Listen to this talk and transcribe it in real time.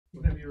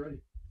Whenever you're ready.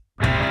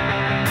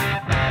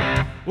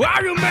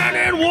 Well, you man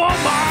and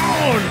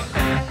woman,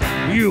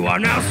 you are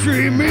now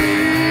streaming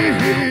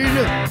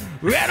an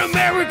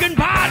American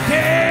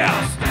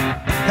podcast.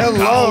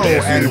 Hello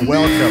and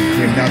welcome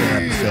to another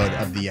episode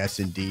of the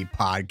SnD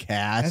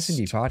podcast.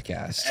 SnD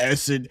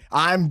podcast.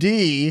 I'm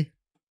D.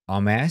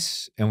 I'm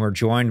S, and we're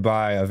joined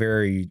by a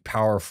very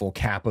powerful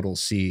capital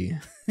C.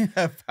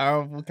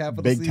 Powerful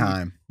capital Big C.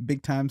 time.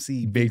 Big time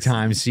C. Big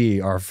time C.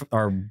 Our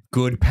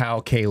good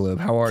pal Caleb.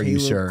 How are you,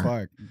 sir? Caleb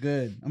Clarke.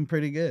 Good. I'm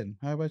pretty good.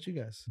 How about you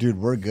guys? Dude,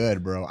 we're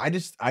good, bro. I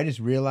just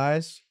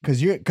realized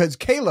because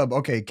Caleb,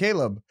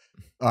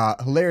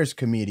 hilarious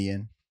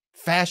comedian,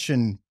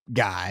 fashion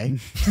guy.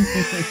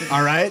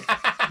 All right.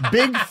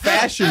 Big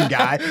fashion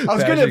guy.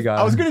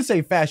 I was gonna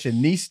say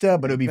fashionista,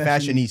 but it would be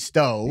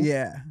fashionisto.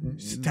 Yeah.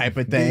 Type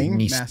of thing.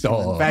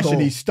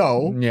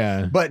 Fashionista.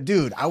 Yeah. But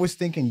dude, I was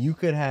thinking you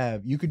could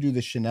do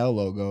the Chanel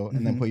logo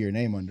and then put your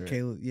name under it.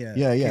 Caleb, yeah.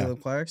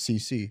 Caleb Clarke.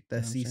 CC.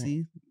 That's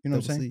CC. You know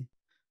what I'm saying?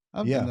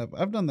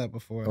 I've done that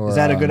before. Or, Is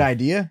that a good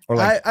idea? Or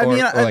like,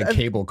 I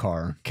cable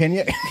car. Can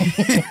you?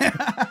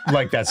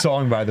 Like that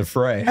song by The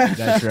Fray.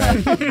 That's right.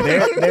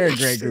 They're a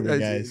great group of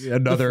guys.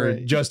 Another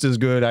just as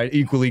good,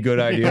 equally good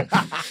idea.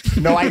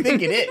 No, I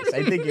think it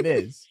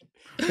is.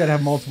 It's got to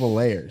have multiple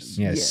layers.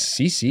 Yeah,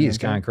 CC is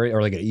kind of great.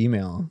 Or like an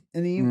email.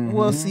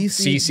 Well,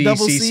 CC. CC,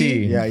 Double CC.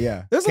 C.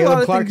 Yeah. There's Caleb a lot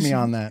of Clarke things me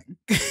on that.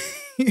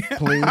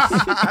 Please.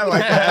 I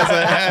like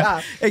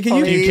that. Hey, can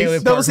you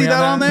Caleb double Clarke C me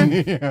that on on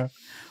that? there? Yeah.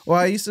 Well,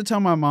 I used to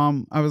tell my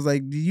mom, I was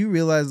like, "Do you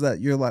realize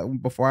that you're like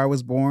before I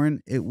was born,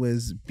 it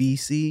was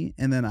BC,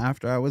 and then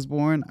after I was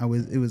born, it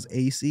was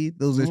AC.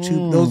 Those are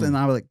and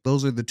I was like,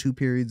 those are the two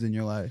periods in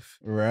your life.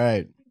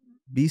 Right.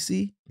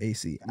 BC,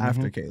 AC.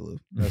 After Caleb.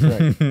 That's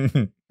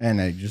right. And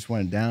it just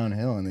went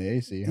downhill in the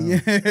AC. Huh? Yeah,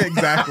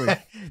 exactly.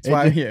 That's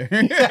why I'm here.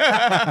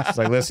 It's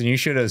like, listen, you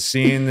should have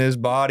seen this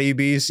body,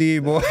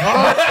 BC boy.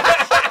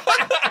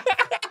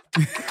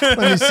 Let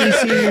me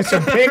CC you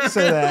some pics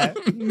of that.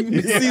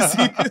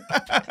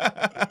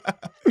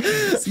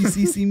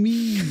 CC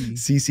me.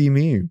 CC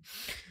me.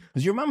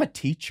 Was your mom a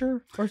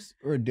teacher?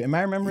 Or am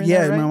I remembering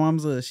Yeah, that right? my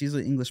mom's she's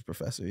an English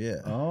professor.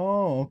 Yeah.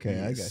 Oh, okay.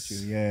 Yes. I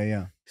got you.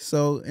 Yeah.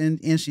 So and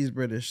she's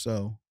British,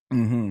 so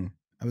Mm-hmm.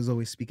 I was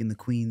always speaking the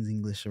Queen's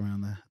English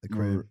around the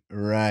crib.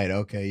 Right.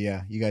 Okay.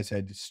 Yeah. You guys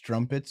had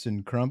strumpets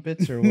and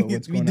crumpets, or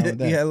what's going on with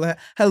that? Yeah,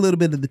 had a little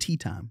bit of the tea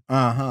time.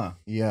 Uh-huh.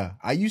 Yeah.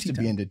 I used to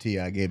Tea be time. into tea.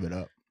 I gave it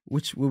up.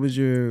 What was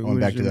your Going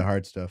back to the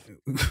hard stuff.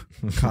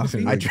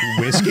 coffee?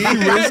 Whiskey?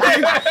 I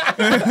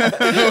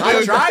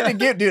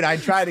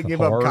tried to give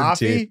up Hard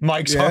coffee. tea.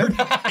 Mike's hard.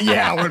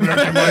 Yeah, we're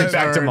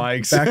Back to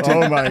Mike's. Oh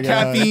my god.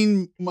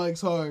 Caffeine.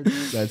 Mike's hard.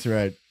 That's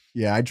right.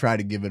 Yeah, I tried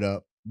to give it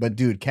up. But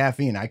dude,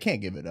 caffeine, I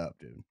can't give it up,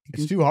 dude.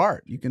 It's too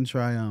hard. You can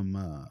try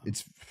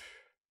It's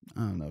I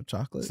don't know,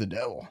 chocolate. it's the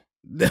devil.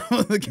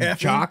 The caffeine.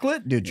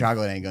 Chocolate? Dude,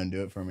 chocolate ain't gonna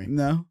do it for me.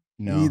 No.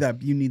 No.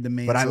 You need the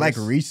main. But I like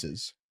source.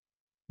 Reese's.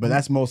 But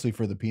that's mostly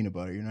for the peanut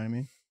butter, you know what I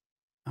mean?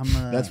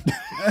 That's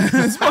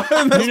It's for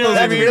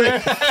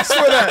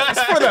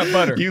that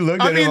butter. You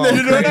looked at it all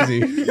crazy.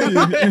 You know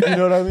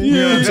what I mean? You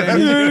know what I'm saying?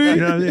 You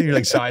know what I'm saying? You're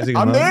like sizing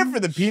I'm them there up. for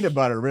the peanut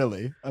butter,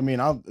 really. I mean,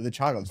 the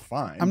chocolate's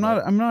fine. I'm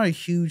not a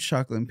huge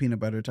chocolate and peanut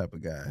butter type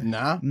of guy.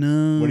 Nah?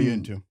 No. What are you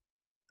into?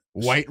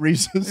 White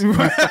Reese's?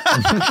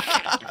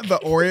 The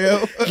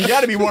Oreo. You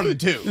got to be one of the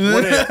two.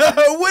 What is it?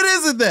 What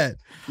is it then?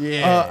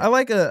 Yeah. I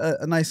like a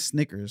nice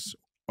Snickers.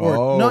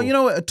 Or no, you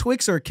know what? A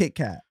Twix or a Kit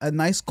Kat. A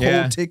nice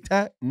cold Tic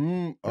Tac.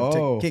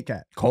 Kit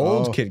Kat.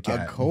 Cold Kit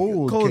Kat. A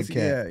cold Kit Kat.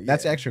 yeah,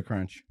 That's yeah. extra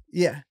crunch.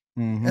 Yeah.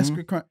 Mhm.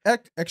 Extra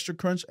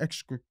crunch,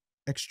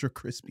 extra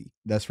crispy.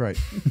 That's right.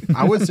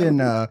 I was in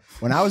I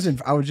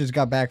just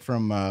got back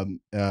from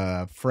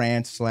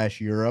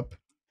France/Europe.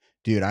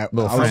 Dude,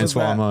 Little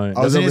Francois moment.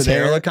 I was Doesn't over his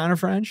hair there. look kind of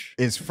French?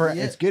 It's Yeah.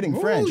 it's getting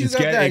French. Ooh, It's you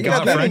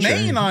got that French.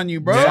 mane on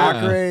you, bro. Yeah.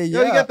 Sacre,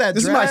 Yo, you got that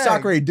This is my drag.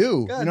 sacre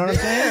do. God You know what I'm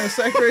saying?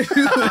 Sacre.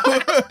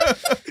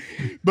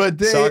 But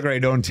they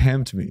Sagre, don't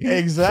tempt me.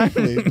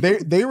 exactly.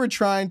 they were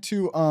trying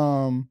to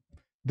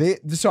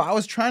so I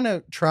was trying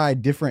to try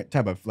different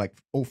type of like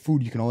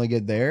food you can only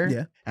get there.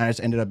 Yeah. And I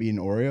just ended up eating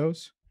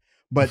Oreos.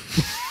 But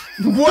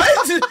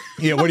What?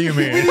 Yeah, what do you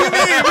mean?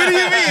 What do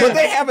you mean?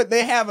 but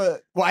they have a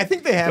well, I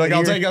think they have Like, it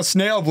I'll here. take a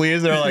snail,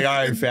 please. They're like,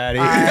 all right, fatty.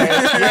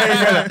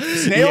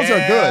 Snails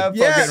are good.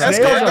 Yeah, Snails are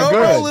escargot, good.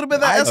 bro. A little bit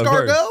of that I-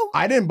 escargot.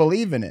 I didn't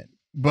believe in it.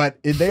 But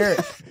they're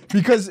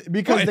because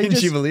Why they didn't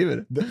just you believe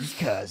it?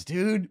 because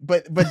dude,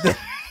 but the,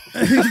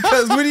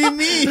 Because what do you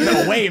mean?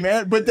 no way,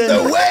 man. But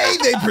then The way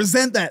they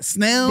present that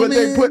snail, but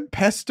they man. put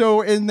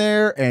pesto in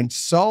there and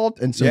salt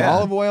and some Yeah.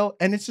 olive oil,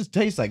 and it just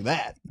tastes like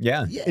that.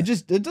 Yeah. Yeah. It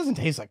doesn't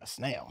taste like a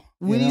snail.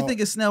 What do you know? think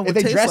a snail If would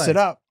they taste dress like? it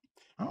up,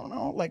 I don't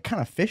know, like kind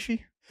of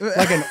fishy,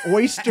 like an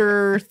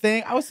oyster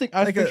thing. I was Like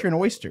a- picturing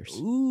oysters.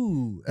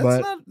 Ooh,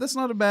 But- that's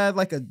not a bad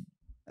like a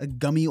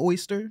gummy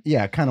oyster.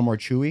 Yeah, kind of more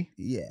chewy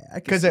Yeah, I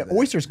can because see an that.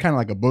 oyster is kind of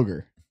like a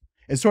booger.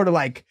 It's sort of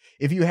like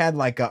if you had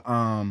like a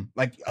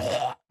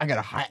I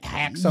gotta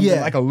hack something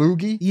like a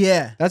loogie.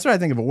 Yeah, That's what I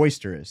think of an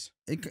oyster is.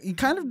 it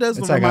kind of does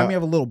It's remind like me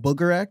of a little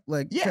booger act.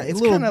 Like It's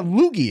little, kind of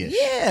loogie-ish.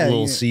 yeah,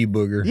 Little sea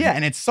booger. Yeah,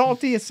 and it's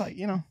salty. It's like,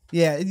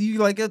 yeah. You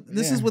like it.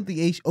 This is what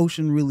the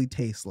ocean really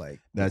tastes like.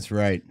 That's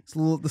right. It's a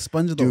little the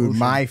sponge of the Dude, ocean.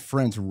 my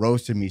friends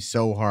roasted me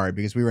so hard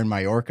because we were in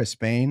Mallorca,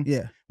 Spain.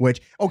 Yeah.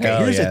 Which, okay,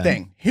 Oh, here's yeah. the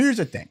thing. Here's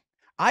the thing.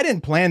 I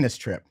didn't plan this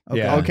trip.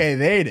 Yeah. Okay,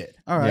 they did.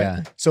 All right.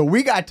 Yeah. So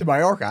we got to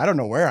Mallorca. I don't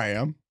know where I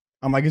am.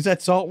 I'm like, is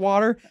that salt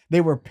water?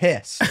 They were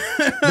pissed.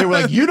 They were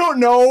like, you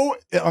don't know.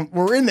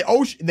 We're in the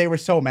ocean. They were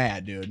so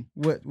mad, dude.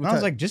 What And I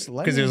was like, just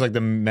let Because me. it was like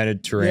the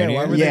Mediterranean.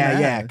 why were they yeah,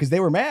 mad? because they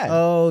were mad.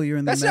 oh, you're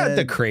in the That's not the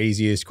med.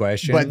 craziest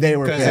question. But they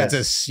were because it's a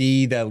pissed.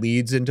 sea that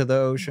leads into the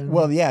ocean.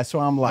 Well, yeah. So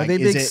I'm like, Are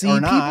they is big it sea or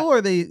people? not? Or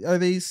are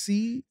they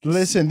sea?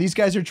 Listen, these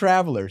guys are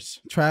travelers.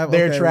 They're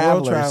They're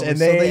world travelers, and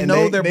so they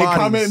know their they bodies.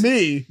 come at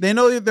me. They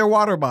know their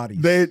water bodies.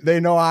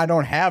 They know I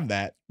don't have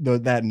that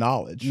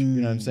knowledge. You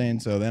know what I'm Mm. saying?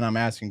 So then I'm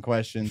asking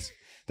questions.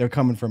 They're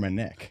coming for my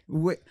neck.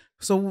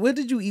 So what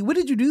did you eat? What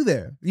did you do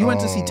there? You went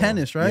to see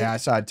tennis, right? Yeah, I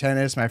saw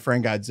tennis. My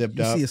friend got zipped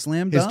You up. see a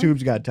slam His dunk?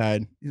 tubes got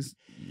tied.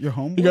 Your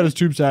home. He got his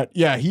tubes tied.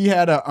 Yeah, he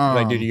had a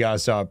like, dude, you gotta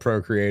stop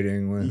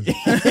procreating with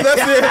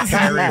That's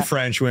it. married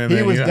French women.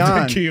 He was you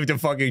done. You have to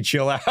fucking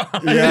chill out.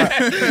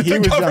 Yeah, he the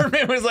was done.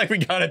 government was like, we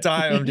gotta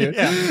tie him, dude.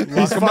 Yeah,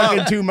 he's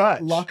fucking too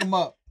much. Lock him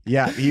up.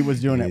 Yeah, he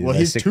was doing it. Dude, Well,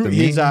 that's sick to me.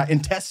 his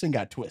intestine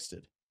got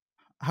twisted.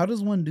 How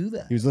does one do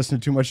that? He was listening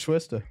to too much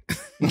Twista.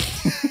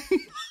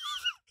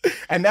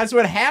 And that's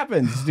what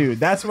happens, dude.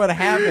 That's what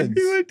happens.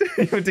 He went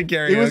to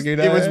karaoke.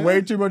 It was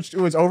way too much. It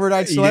was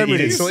overnight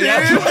celebrity. That's the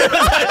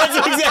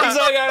exact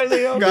song I was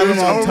thinking. Got him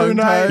all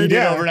tongue-tied. He did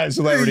Yeah. overnight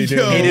celebrity, dude.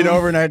 He did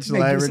overnight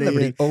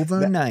celebrity.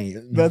 Overnight.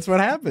 That's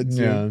what happens.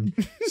 Yeah.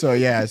 Dude.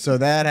 So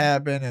that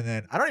happened, and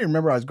then I don't even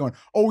remember where I was going.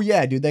 Oh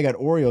yeah, dude, they got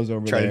Oreos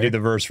over Try there. to do the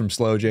verse from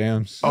Slow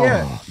Jams. Oh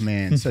Yeah.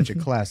 man, such a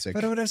classic.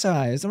 Dude,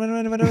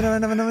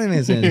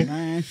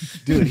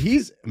 Dude,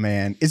 he's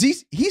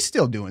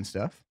still doing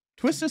stuff.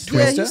 Twista's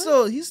Yeah,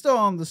 Twista. he's still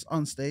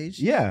on stage.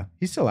 Yeah,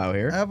 he's still out I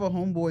here. have a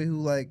homeboy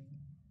who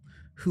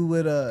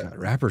would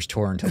rappers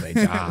tour until they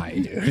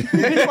die, dude.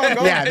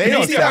 Yeah, they Did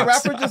don't you see that stop.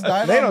 rapper just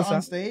died They on don't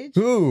stop. stage?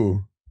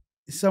 Who?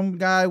 Some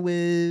guy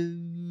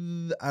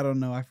with I don't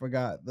know, I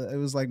forgot. It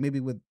was like maybe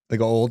with Like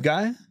an old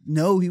guy?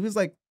 no, he was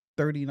like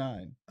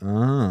 39.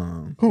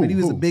 Oh. But he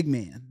was a big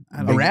man.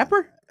 I A don't-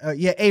 rapper.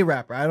 Yeah, a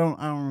rapper. I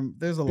don't.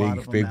 There's a lot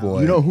of them big now.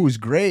 boy. You know who's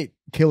great?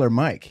 Killer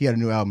Mike. He had a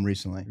new album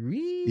recently.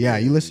 Really? Yeah,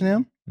 you listen to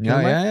him?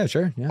 Yeah,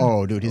 sure. Yeah.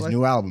 Oh, dude, his like-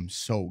 new album's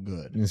so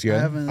good. It's I good.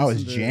 haven't I was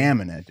listened to it.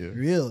 jamming it, dude.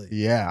 Really?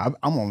 Yeah,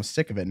 I'm almost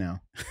sick of it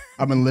now.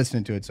 I've been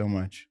listening to it so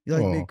much. You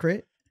like Oh, Big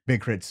Crit? Big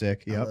Crit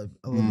sick. I Yep. love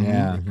Mhm.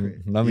 Yeah. Big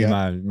Crit. Love me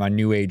Yeah. my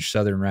new age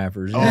Southern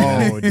rappers.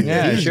 Oh, dude.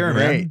 Yeah, he's sure,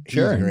 great. man.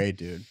 Sure. He's great,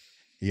 dude.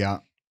 Yeah.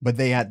 But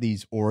they had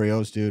these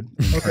Oreos, dude.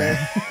 Okay.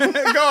 Go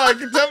on.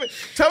 Tell me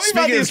about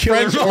Speaking these of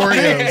Killer French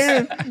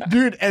Mike. Oreos.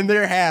 Dude, and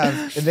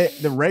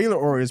the regular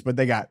Oreos, but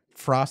they got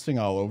frosting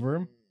all over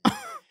them.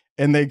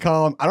 And they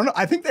call them, I don't know,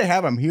 I think they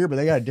have them here, but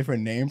they got a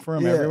different name for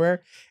them Yeah.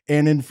 everywhere.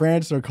 And in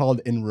France, they're called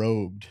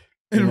enrobed.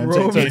 You know what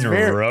I'm saying? Enrobed? So it's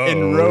very- Enrobed.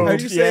 enrobed. How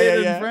do you say Yeah,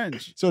 it yeah, in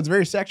French? So it's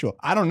very sexual.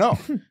 I don't know.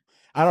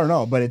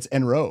 But it's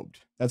enrobed.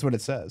 That's what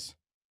it says.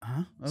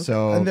 Huh? Okay.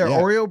 So, and they're yeah.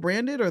 Oreo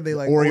branded, or are they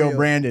like Oreo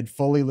branded,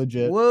 fully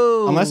legit.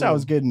 Whoa! Unless I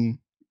was getting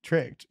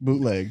tricked,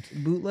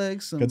 bootlegged.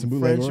 bootlegs, some, Got some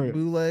bootleg French Oreo.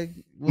 bootleg.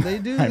 Well, they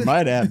do. I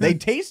might have. They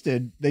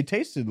tasted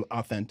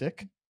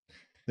authentic.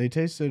 They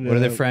tasted. What do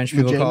the French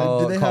people legitimate.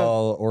 Do they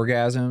call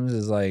orgasms?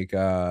 Is like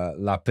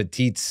la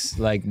petite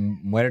like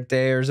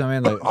muerte or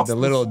something, like the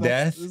little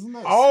death. Isn't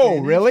that Oh,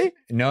 Spanish? really?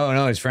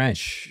 No, it's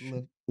French.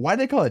 Why do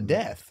they call it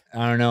death?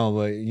 I don't know,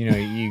 but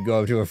you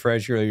go up to a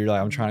French girl, you're like,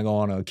 I'm trying to go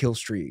on a kill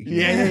streak.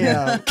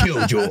 Yeah.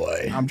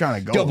 Killjoy. I'm trying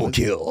to go. Double with-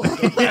 kill.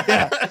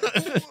 Yeah.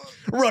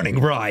 Running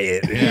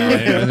riot.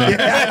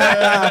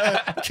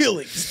 Yeah.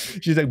 Killings.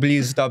 She's like,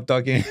 please stop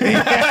talking. Please,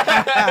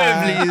 enough.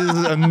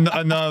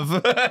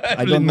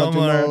 I don't No want to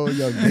more. know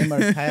your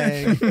gamer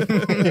tag.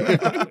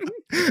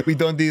 We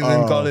don't even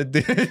Oh. call it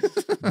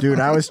this. Dude,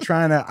 I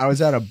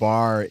was at a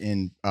bar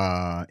in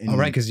Oh,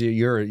 right, because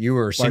you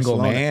were a single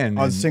Barcelona. man.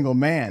 I was a and single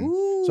man.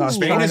 So I was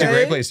Spain trying is a to-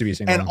 great place to be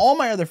single. And all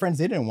my other friends,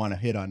 they didn't want to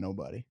hit on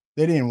nobody.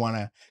 They didn't want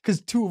to,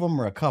 because two of them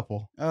were a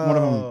couple. One of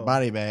them Oh.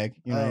 body bag,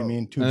 you know what I Oh.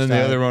 mean? Tube and then the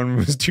style. other one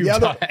was too the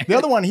tight.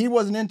 other one, he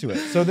wasn't into it.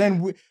 So then,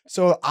 What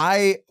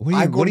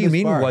do you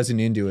mean bar. wasn't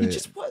into He it?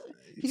 just wasn't.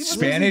 He wasn't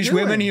Spanish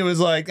doing women, it. he was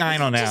like, I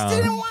don't Just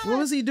didn't know. want What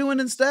was he doing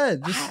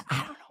instead? Just I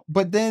don't know.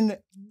 But then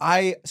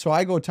I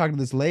go talk to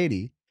this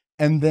lady,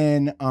 and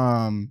then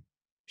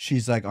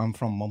she's like, I'm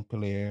from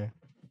Montpellier.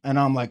 And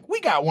I'm like,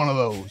 we got one of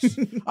those.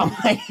 I'm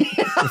like,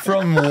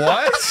 From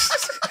what?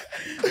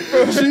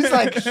 she's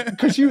like,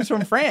 because she was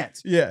from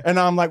France. yeah. And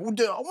I'm like, well,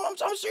 dude,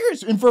 I'm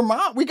serious. In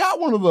Vermont, we got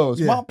one of those,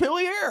 Yeah.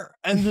 Montpellier.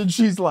 And then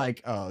she's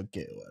like, oh,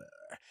 okay, whatever.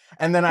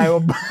 And then I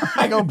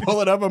go pull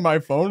it up on my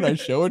phone and I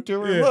show it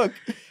to her. Yeah. Look.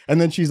 And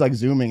then she's like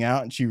zooming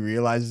out and she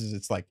realizes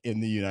it's like in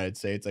the United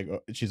States. Like,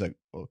 she's like,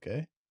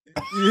 okay.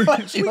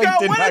 She We like got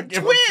did one not of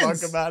give a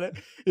twins. fuck about it.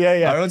 Yeah, I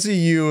yeah. don't see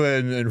you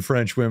and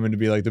French women to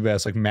be like the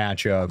best like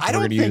matchup. I We're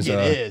don't gonna think use it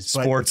a is,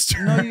 but- sports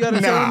term. No, you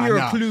gotta tell him you're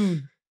Nah. a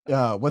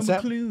clown. What's I'm that?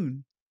 a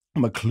clown.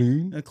 I'm a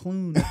clown. A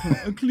clown.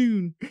 A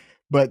clown.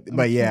 But I'm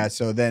a yeah, clown.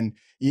 so then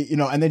you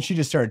know, and then she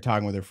just started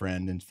talking with her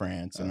friend in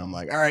France, and I'm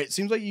like, all right,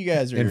 seems like you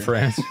guys are In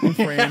France. In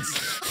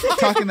France.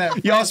 Talking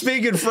that Y'all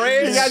speaking You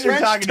French? guys are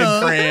French talking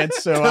tongue. in France,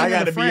 so Tongue I in got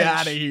to the be French.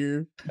 out of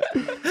here.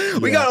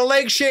 We Yeah. got a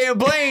Lake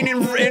Champlain in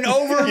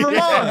over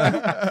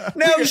Vermont.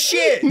 No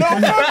shit. No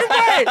fucking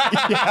way.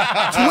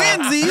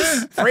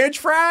 Twinsies. French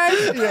fries?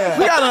 Yeah.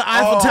 We got an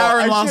Eiffel Tower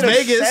in I Las should've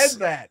Vegas. said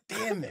that.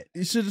 Damn it.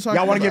 You should have talked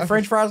Y'all want to about get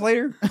French fries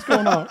later? What's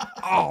going on?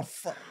 Oh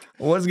fuck.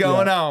 What's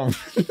going on?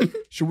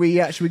 Should we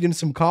get into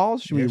some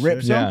calls? Should we Yeah, rip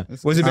sure. some? Yeah.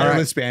 That's Was it good. better All right.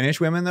 with Spanish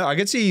women though? I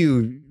could see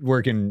you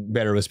working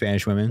better with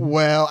Spanish women.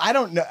 Well, I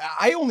don't know.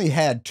 I only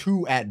had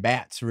 2 at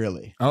bats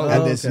really Oh,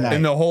 at this okay. night.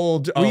 In the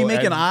whole. Were you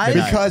making eyes?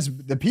 Because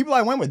the people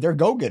I went with, they're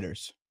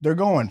go-getters. They're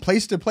going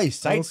place to place,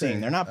 sightseeing. Okay.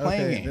 They're not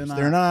playing Okay, games. they're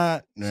They're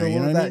not. So you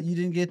what know was what I that? mean? You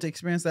didn't get to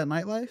experience that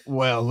nightlife?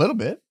 Well, a little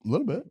bit.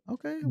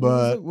 Okay.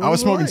 But I was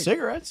smoking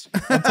cigarettes.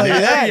 I'll tell you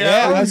There that. you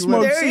Yeah, go. I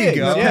smoked There you cigs.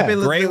 go. Yeah. Pepe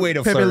Le- Great way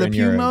to Pepe flirt Le in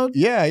Pew Europe. mode?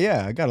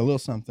 Yeah. I got a little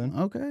something.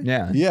 Okay.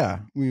 Yeah. Yeah,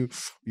 we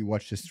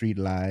watched the street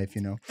life,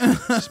 you know,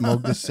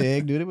 smoked the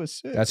cig, dude. It was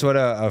sick. That's what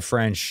a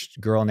French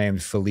girl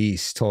named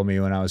Felice told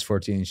me when I was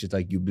 14. She's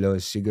like, you blow a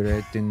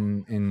cigarette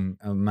in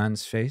a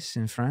man's face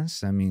in France?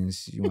 That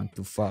means you want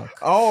to fuck.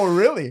 Oh,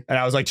 really? And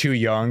I was like too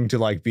young to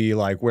like be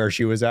like where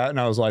she was at. And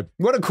I was like,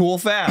 what a cool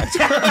fact.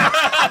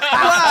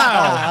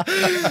 Wow,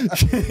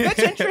 that's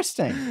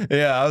interesting.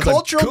 Yeah. I was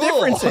Cultural like,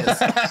 cool. differences.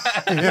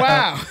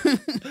 Wow.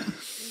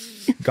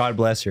 God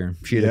bless her.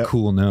 She had a Yep.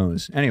 cool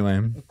nose. Anyway.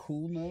 A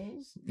cool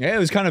nose? Yeah, it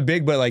was kind of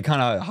big, but like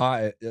kind of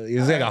hot. It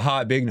was like a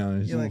hot, big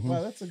nose. You're like,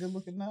 wow, that's a good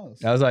looking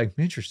nose. I was like,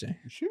 interesting.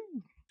 Shoo.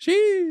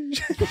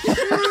 Sheesh.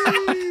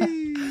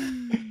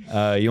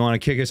 You want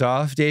to kick us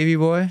off, Davey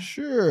boy?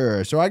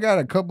 Sure. So I got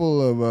a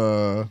couple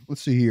of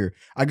let's see here.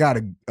 I got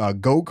a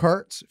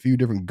go-karts, a few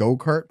different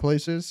go-kart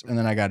places, and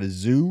then I got a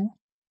zoo.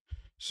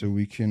 So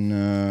we can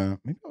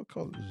maybe I'll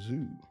call it a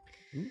zoo.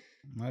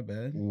 My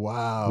bad.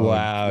 Wow.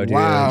 Wow, dude.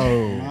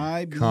 Wow.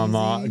 My Come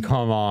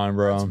on,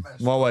 bro.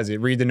 What was it?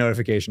 Read the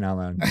notification out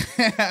loud.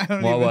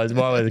 What was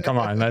it? Come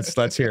on,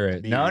 let's hear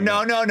it. No.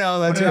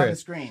 Let's Put it hear on the it.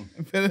 screen.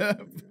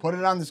 it? Put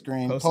it on the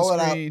screen. Post Pull the it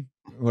up. screen.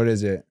 What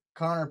is it?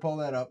 Connor, pull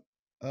that up.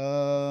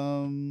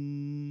 I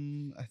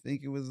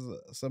think it was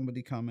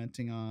somebody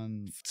commenting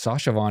on.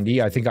 Sasha Von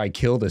D. I think I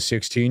killed a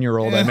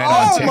 16-year-old I met Oh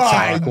on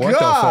my TikTok. What the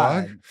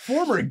God. fuck?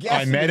 Former guest.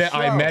 I met of it. the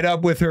I show. met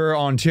up with her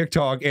on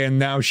TikTok, and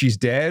now she's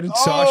dead.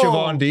 Sasha Oh,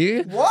 Von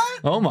D. What?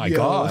 Oh my Yo,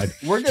 God.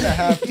 We're gonna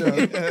have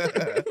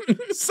to.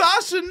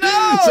 Sasha, no!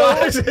 No,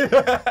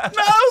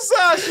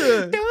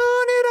 Sasha! Don't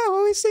it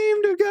always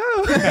seem to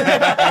go?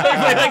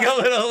 Like a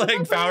little like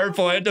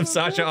PowerPoint of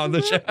Sasha on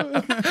the show.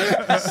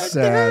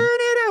 Sad.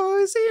 Don't it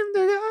always seem to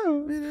go?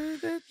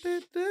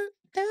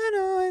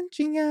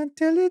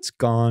 Until it's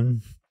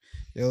gone.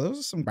 Yo, those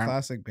are some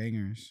classic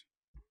bangers.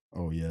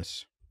 Oh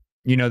yes.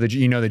 You know the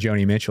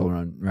Joni Mitchell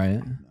run,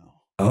 right? No.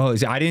 Oh,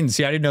 I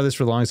didn't know this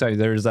for the longest time.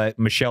 There's that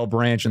Michelle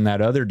Branch and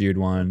that other dude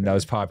one that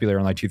was popular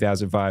in like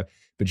 2005.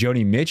 But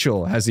Joni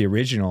Mitchell has the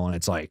original, and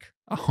it's like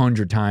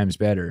 100 times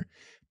better.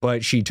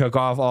 But she took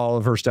off all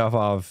of her stuff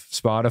off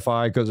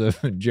Spotify because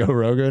of Joe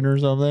Rogan or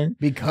something.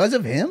 Because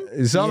of him?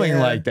 Something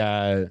Yeah. like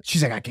that.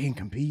 She's like, I can't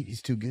compete.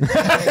 He's too good.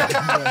 How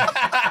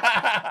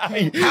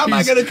am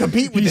I going to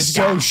compete with He's this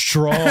so guy?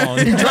 strong.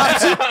 He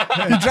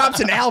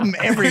drops an album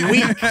every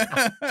week.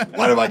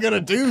 What am I going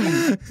to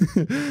do?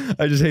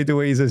 I just hate the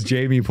way he says,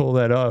 Jamie, pull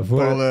that up. Pull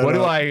that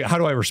up. How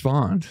do I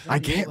respond? I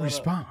can't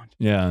respond.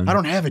 Yeah. I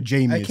don't have a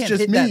Jamie. I It's can't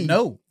just hit me. that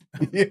note.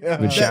 Yeah.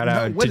 But shout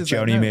out what to is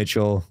that Joni now?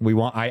 Mitchell.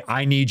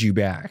 I Need You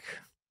Back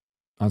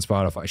on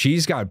Spotify.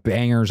 She's got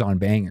bangers on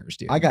bangers,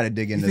 dude. I got to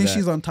dig You into think that.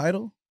 she's on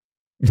title?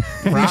 I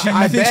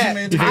think she bet.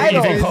 made You the think,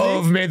 you think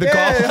Title. Hove made the call?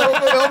 Yeah,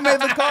 Hov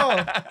made the call.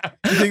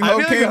 You think I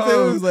Hov feel came like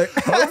through? Was like,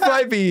 Hove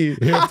might be hip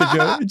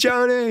to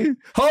Joni.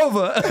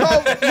 Hova.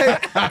 hey,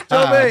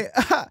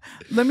 Joe,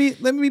 let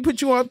me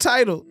put you on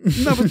title.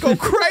 Numbers go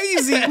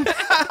crazy.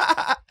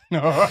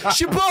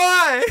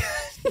 Shaboy.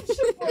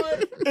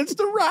 It's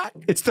the Rock.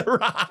 It's the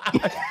Rock.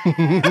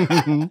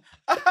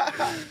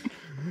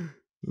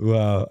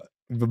 Wow.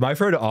 But my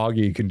friend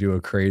Augie can do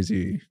a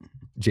crazy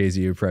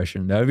Jay-Z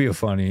impression. That'd be a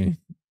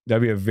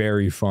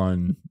very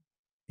fun.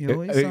 He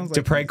always to sounds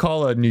like prank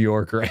call a New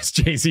Yorker as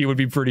Jay-Z would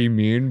be pretty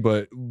mean,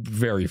 but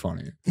very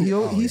funny.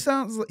 he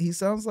sounds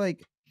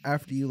like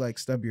after you like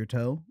stub your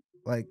toe,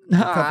 like a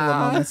couple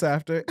of moments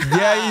after.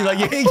 Yeah, you like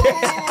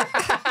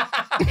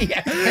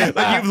yeah.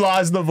 Like you've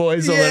lost the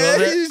voice a little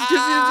bit. You're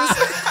just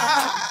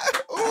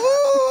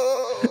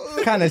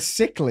ooh. Kind of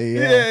sickly.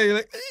 Yeah, you're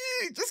like,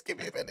 just give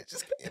me a minute,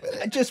 just give me a I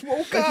minute. just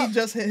woke Like up. he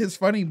just hit his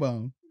funny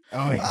bone.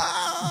 Oh, yeah.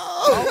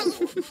 Oh.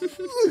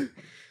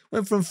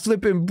 Went from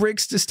flipping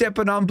bricks to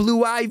stepping on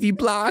blue ivy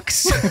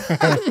blocks.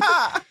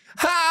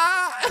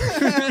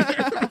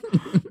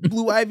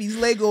 Blue Ivy's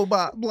Lego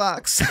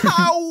blocks.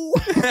 Ow!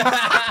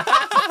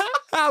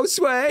 Ow,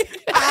 Sway.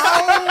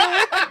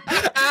 Ow!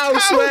 Ow,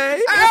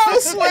 Sway. Ow,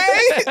 Sway!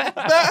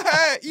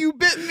 You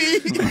bit me.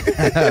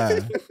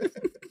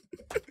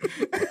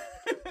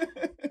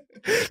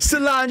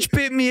 Solange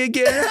bit me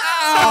again.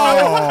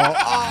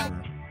 Oh.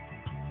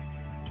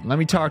 Let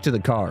me talk to the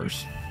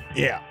cars.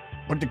 Yeah.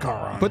 Put the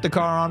car on. Put the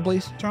car on,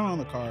 please. Turn on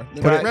the car.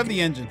 I- Rev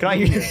the engine. Can I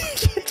hear?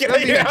 Can I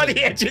hear how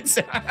the engine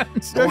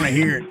sounds? I want to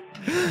hear it.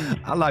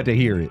 I'd like to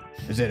hear it.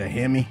 Is it a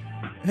Hemi?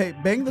 Hey,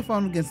 bang the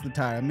phone against the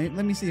tire.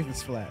 Let me see if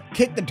it's flat.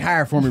 Kick the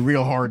tire for me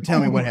real hard.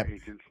 Tell me what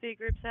happened. C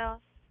Group's house.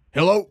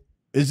 Hello?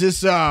 Is this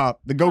the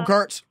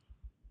go-karts?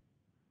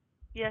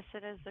 Yes,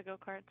 it is the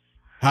go-karts.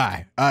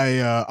 Hi.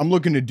 I'm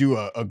looking to do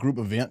a group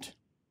event.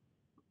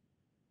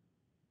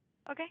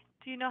 Okay.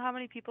 Do you know how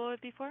many people it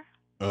would be for?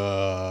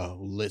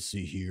 Let's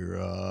see here.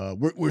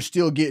 We're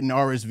still getting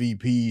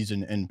RSVPs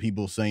and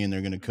people saying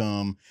they're gonna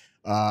come.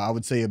 I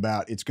would say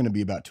it's gonna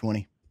be about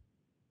 20.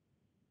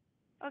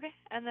 Okay.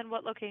 And then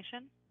what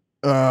location?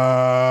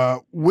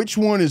 Which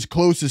one is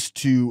closest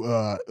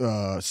to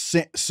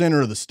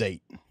center of the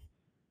state?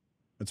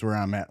 That's where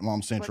I'm at.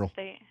 I'm central What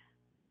state?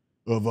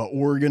 of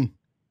Oregon.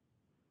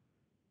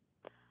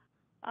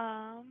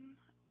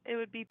 It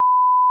would be.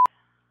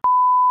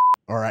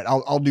 All right,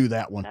 I'll do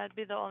that one. That'd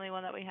be the only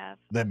one that we have.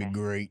 That'd be Okay.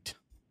 great.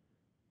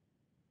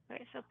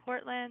 Okay, so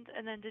Portland,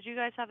 and then did you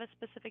guys have a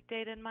specific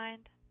date in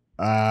mind?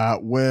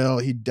 Well,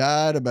 he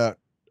died about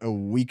a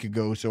week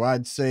ago, so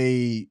I'd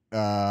say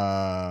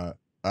Monday.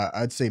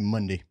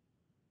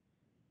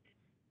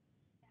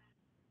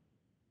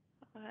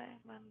 Okay,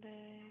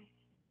 Monday,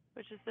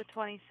 which is the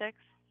 26th.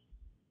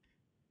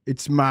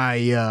 It's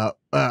my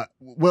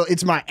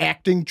it's my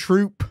acting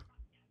troupe.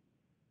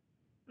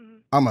 Mm-hmm.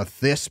 I'm a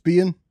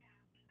thespian.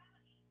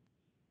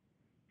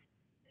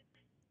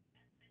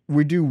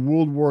 We do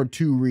World War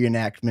II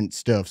reenactment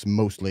stuffs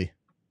mostly.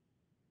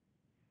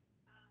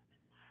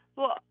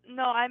 Well,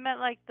 no, I meant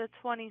like the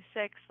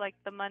 26th, like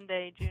the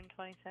Monday, June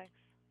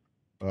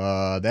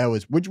 26th. That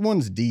was, which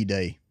one's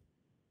D-Day?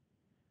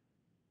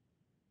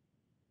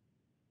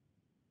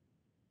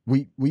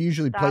 We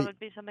usually That play. would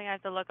be something I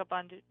have to look up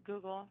on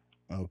Google.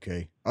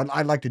 Okay,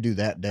 I'd like to do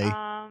that day,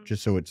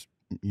 just so it's,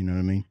 you know what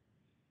I mean.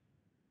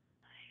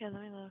 Yeah,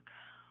 let me look.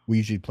 We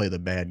usually play the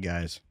bad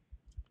guys.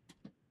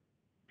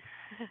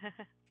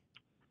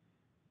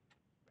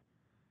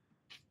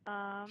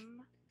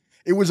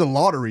 It was a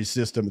lottery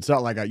system. It's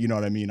not like you know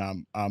what I mean.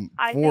 I'm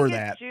I for think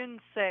that. It's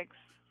June 6th.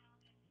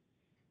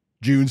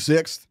 June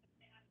 6th.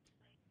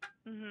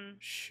 Mm-hmm.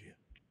 Shit.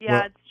 Yeah,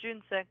 Well- it's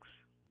June 6th.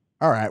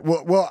 All right.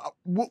 Well,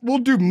 we'll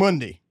do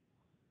Monday.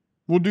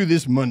 We'll do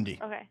this Monday.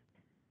 Okay.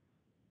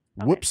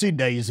 Whoopsie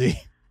daisy.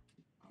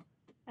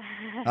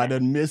 I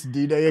done missed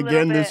D-Day A little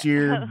again this bit.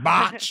 year.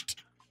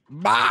 Botched.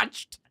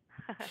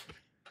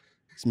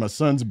 It's my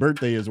son's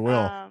birthday as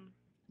well.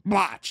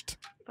 Botched.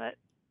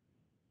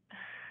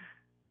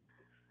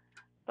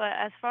 But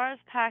as far as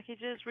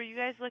packages, were you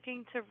guys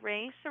looking to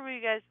race or were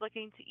you guys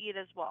looking to eat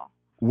as well?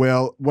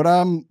 Well,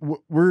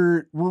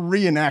 we're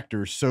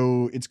reenactors,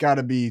 so it's got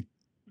to be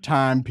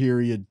time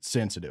period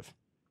sensitive.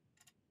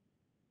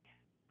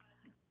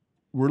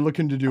 We're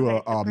looking to do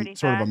Okay, so pretty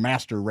sort of a fast.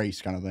 master race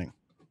kind of thing.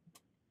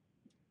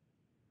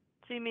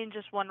 So you mean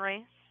just one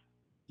race?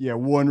 Yeah,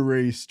 one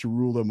race to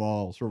rule them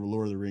all, sort of a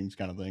Lord of the Rings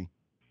kind of thing.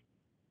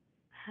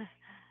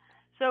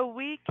 So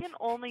we can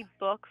only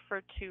book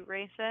for 2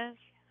 races.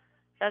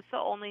 That's the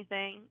only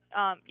thing.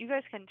 You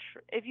guys can,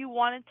 if you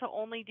wanted to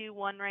only do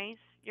one race,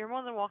 you're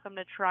more than welcome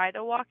to try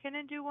to walk in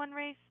and do one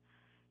race.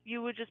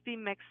 You would just be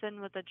mixed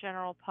in with the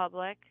general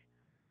public.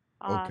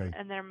 Okay.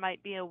 And there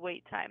might be a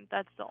wait time.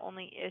 That's the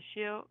only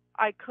issue.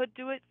 I could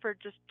do it for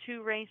just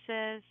 2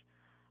 races.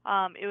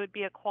 It would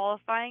be a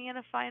qualifying and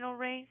a final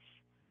race.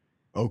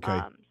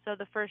 Okay. So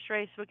the first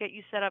race would get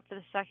you set up for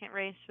the second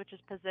race, which is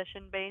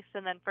position based,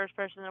 and then first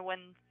person to win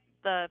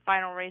the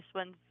final race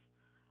wins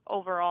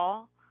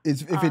overall.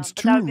 If it's but that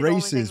 2 would be the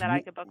only thing races, that I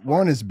could book for.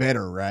 one is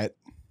better, right?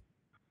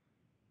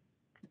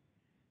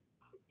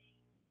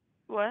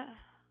 What?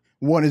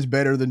 One is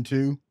better than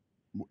 2.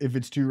 If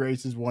it's 2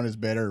 races, one is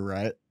better,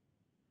 right?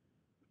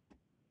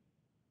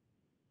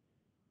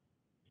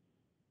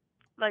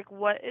 Like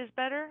what is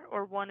better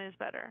or one is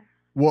better?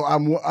 Well,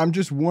 I'm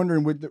just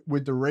wondering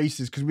with the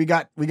races, because we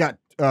got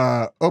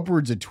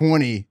upwards of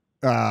 20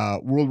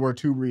 World War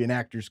II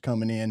reenactors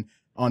coming in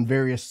on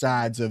various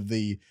sides of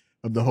the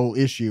whole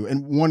issue,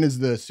 and one is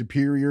the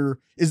superior.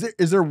 Is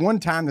there one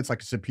time that's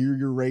like a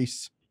superior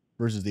race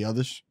versus the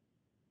others?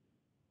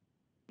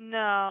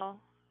 No.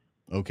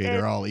 Okay,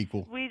 they're all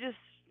equal. We just,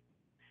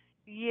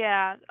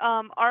 yeah.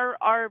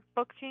 Our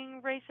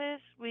booking races,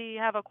 we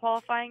have a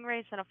qualifying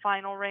race and a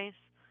final race.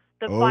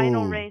 The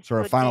final race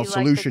sort of would final be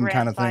solution like the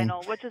kind grand of thing.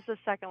 final, which is the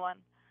second one.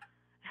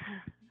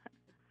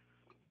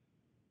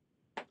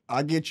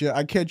 I get you.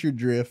 I catch your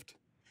drift.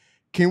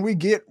 Can we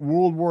get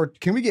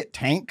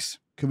tanks?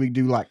 Can we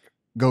do like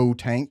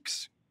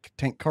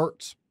tank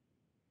carts?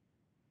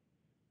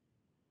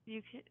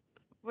 You can,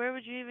 where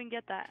would you even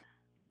get that?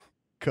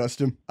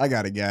 Custom. I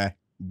got a guy,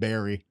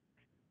 Barry.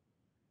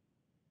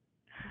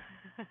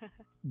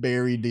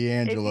 Barry If you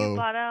D'Angelo.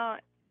 bought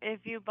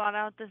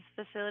out this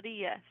facility,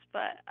 yes,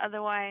 but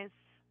otherwise,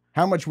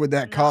 How much would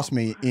that cost No.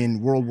 me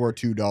in World War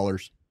II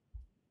dollars?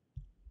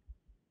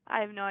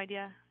 I have no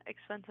idea.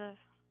 Expensive.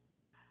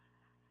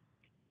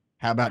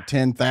 How about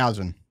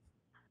 10,000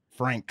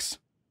 francs?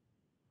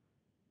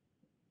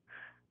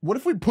 What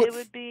if we put It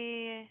would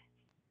be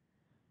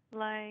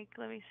like,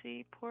 let me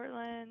see,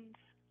 Portland.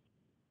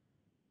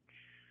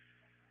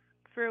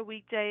 For a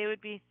weekday, it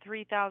would be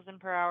 3,000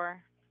 per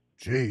hour.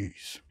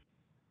 Jeez.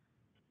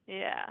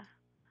 Yeah.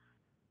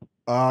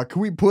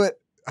 Can we put,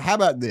 how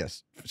about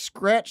this?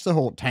 Scratch the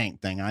whole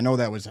tank thing. I know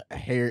that was a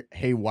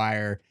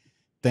haywire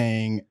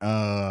thing.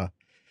 Can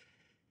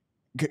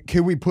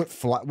we put,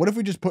 what if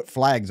we just put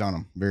flags on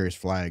them? Various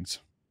flags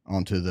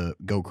onto the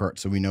go-kart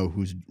so we know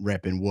who's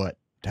repping what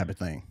type of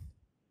thing.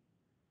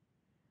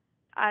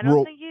 I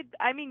don't think you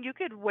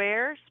could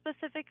wear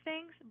specific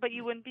things, but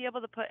you wouldn't be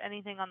able to put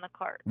anything on the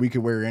cart. We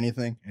could wear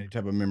anything, any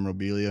type of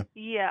memorabilia.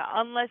 Yeah,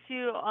 unless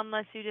you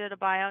did a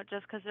buyout,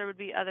 just because there would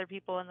be other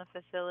people in the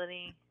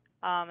facility,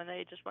 and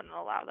they just wouldn't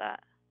allow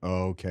that.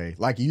 Okay,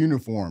 like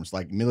uniforms,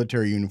 like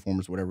military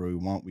uniforms, whatever we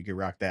want, we could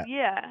rock that.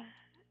 Yeah.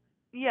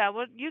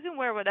 Well, you can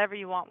wear whatever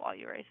you want while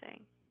you're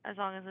racing, as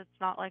long as it's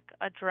not like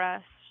a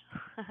dress.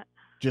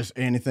 Just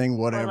anything,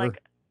 whatever.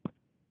 Like,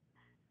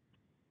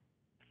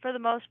 for the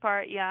most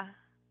part, yeah.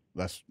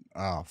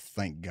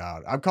 Thank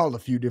God. I've called a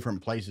few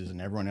different places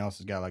and everyone else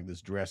has got like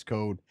this dress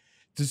code.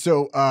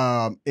 So,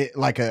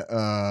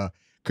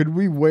 could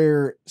we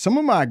wear, some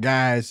of my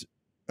guys,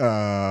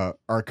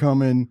 are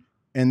coming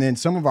and then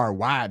some of our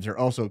wives are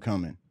also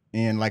coming.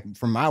 And like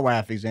from my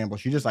wife example,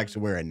 she just likes to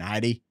wear a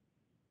nightie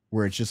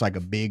where it's just like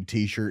a big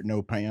t-shirt,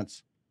 no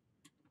pants.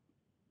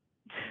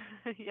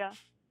 Yeah.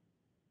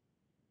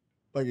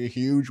 Like a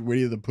huge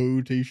Winnie the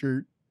Pooh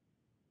t-shirt.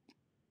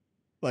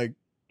 Like,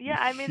 yeah,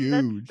 I mean,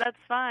 huge. that's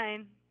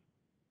fine.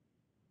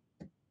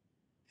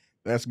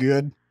 That's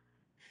good.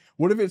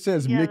 What if it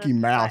says Yeah, Mickey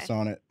that's Mouse fine.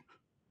 on it?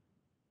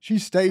 She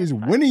stays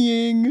That's fine.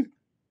 whinnying.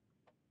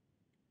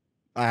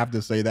 I have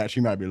to say that.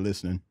 She might be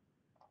listening.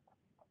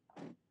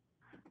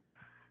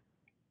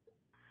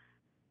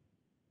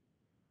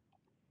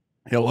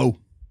 Hello.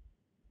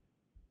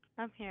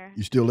 I'm here.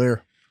 You still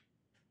there?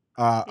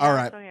 Yeah, all I'm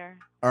right. still here.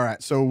 All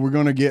right. So we're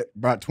going to get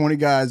about 20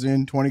 guys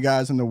in, 20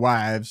 guys and the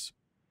wives.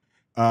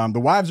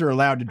 The wives are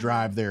allowed to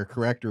drive there,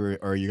 correct? Or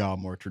are you all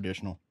more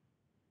traditional?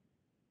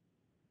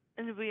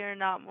 And we are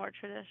not more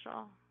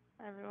traditional.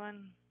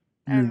 Everyone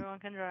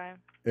can drive.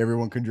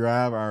 Everyone can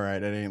drive? All right.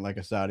 That ain't like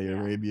a Saudi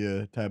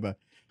Arabia type of,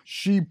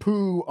 she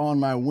poo on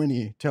my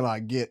Winnie till I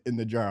get in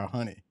the jar of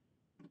honey.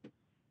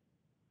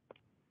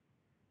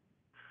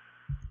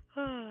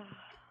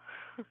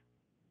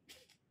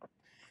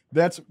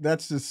 That's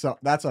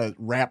a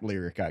rap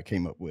lyric I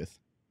came up with.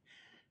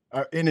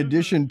 In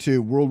addition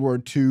to World War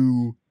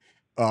II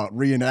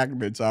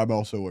reenactments, I'm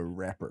also a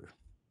rapper.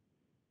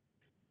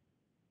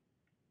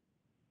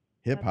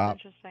 Hip hop.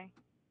 Interesting.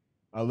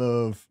 I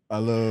love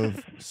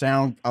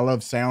sound. I love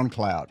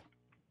SoundCloud.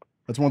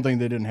 That's one thing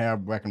they didn't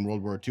have back in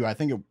World War II. I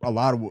think a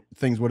lot of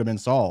things would have been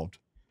solved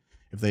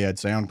if they had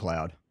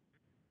SoundCloud.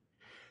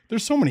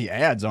 There's so many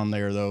ads on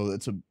there though.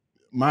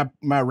 My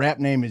rap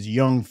name is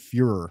Young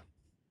Fuhrer.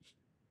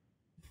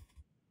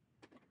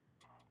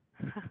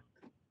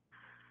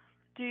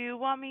 Do you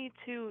want me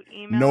to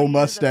email No you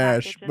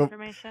mustache, the package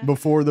information?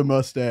 before the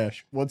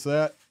mustache. What's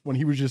that? When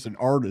he was just an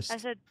artist. I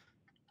said,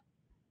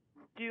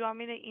 do you want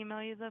me to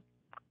email you the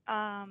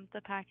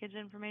package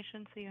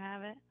information so you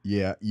have it?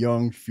 Yeah,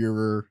 Young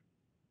Fuhrer,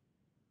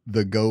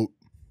 the GOAT.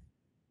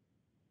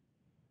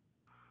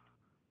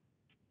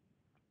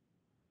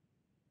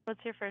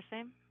 What's your first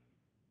name?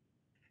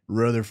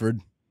 Rutherford.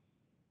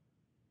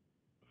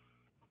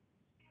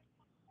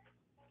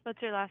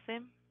 What's your last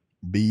name?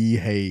 B.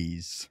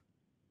 Hayes.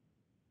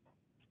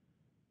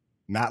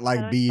 Not like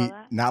How do I spell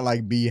that? not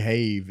like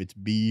behave. It's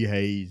B.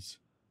 Hayes.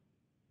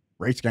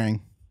 Race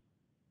gang.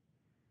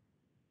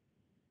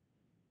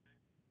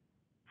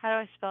 How do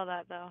I spell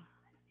that though?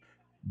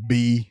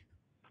 B.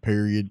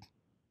 Period.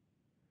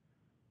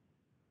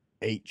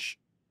 Hayes.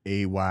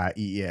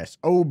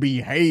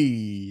 O.B.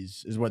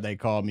 Hayes is what they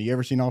call me. You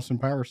ever seen Austin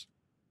Powers?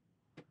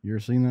 You ever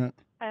seen that?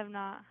 I have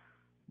not.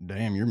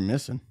 Damn, you're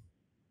missing.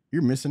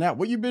 You're missing out.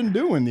 What you been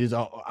doing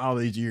all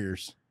these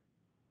years?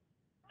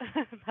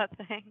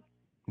 Nothing.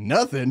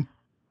 Nothing.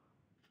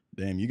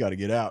 Damn, you got to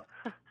get out.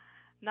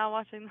 Not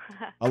watching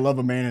that. I love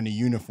a man in a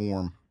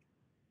uniform.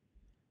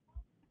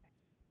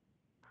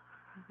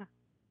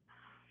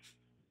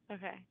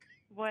 Okay.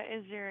 What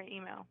is your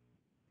email?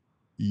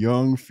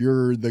 Young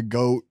Fuhrer, the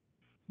GOAT,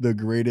 the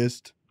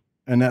greatest.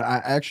 And then I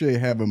actually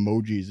have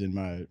emojis in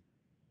my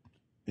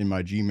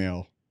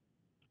Gmail.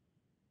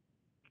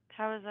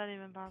 How is that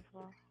even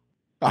possible?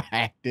 I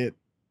hacked it.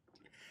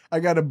 I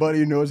got a buddy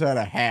who knows how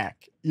to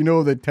hack. You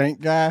know the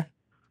tank guy?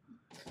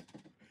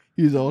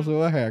 He's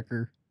also a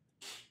hacker.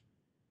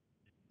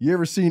 You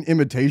ever seen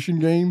Imitation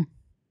Game?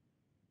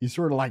 He's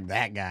sort of like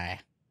that guy.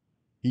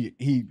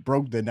 He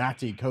broke the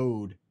Nazi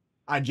code.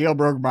 I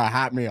jailbroke my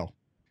Hotmail.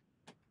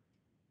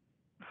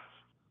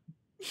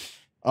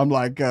 I'm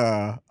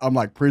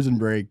like Prison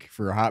Break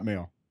for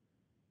Hotmail.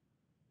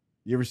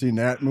 You ever seen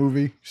that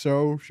movie?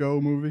 Show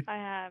movie? I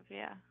have,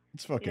 yeah.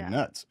 It's fucking Yeah.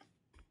 nuts.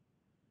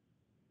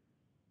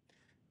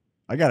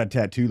 I got a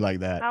tattoo like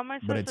that, How am I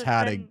but supposed it's to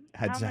how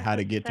send,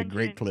 to get to send you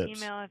great an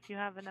clips. email if you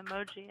have an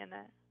emoji in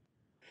it?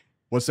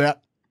 What's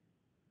that?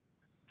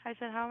 I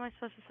said, how am I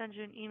supposed to send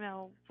you an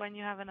email when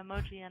you have an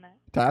emoji in it?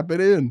 Type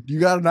it in. You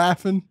got an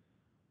iPhone?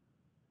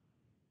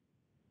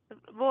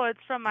 Well, it's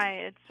from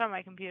my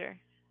computer.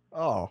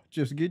 Oh,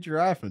 just get your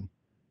iPhone.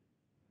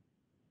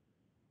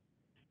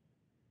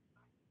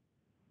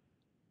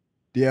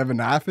 Do you have an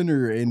iPhone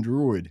or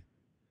Android?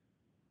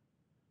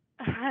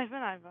 I have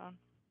an iPhone.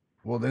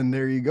 Well, then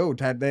there you go.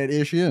 Type that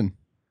ish in.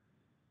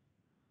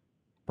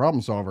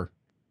 Problem solver.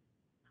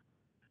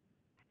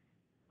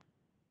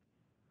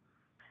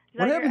 Is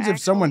What that your happens if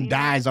actual someone email?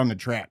 dies on the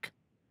track?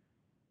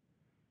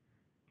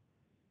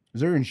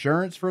 Is there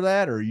insurance for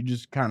that, or you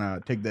just kind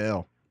of take the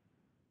L?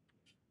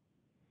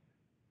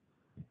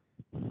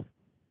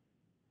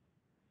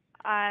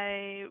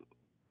 I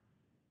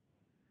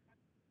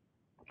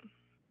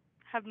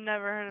have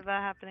never heard of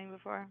that happening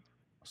before.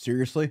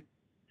 Seriously?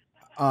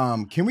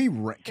 Can we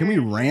Seriously.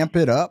 ramp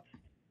it up?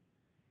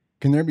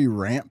 Can there be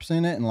ramps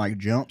in it and like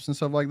jumps and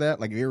stuff like that?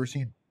 Like, have you ever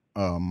seen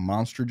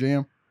Monster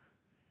Jam?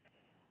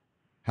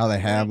 How they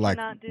have like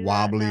cannot do that,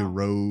 wobbly no.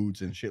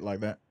 roads and shit like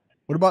that.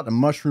 What about the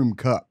Mushroom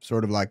Cup?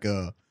 Sort of like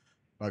a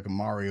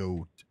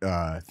Mario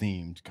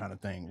themed kind of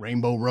thing.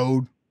 Rainbow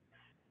Road.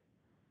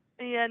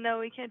 Yeah, no,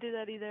 we can't do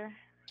that either.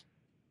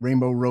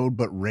 Rainbow Road,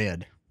 but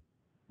red.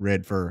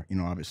 Red for,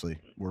 obviously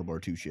World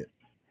War II shit.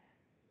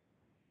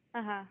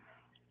 Uh-huh.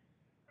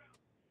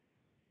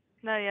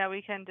 No, yeah,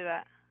 we can do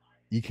that.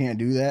 You can't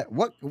do that?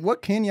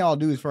 What can y'all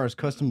do as far as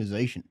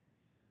customization?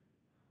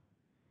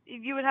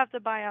 You would have to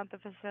buy out the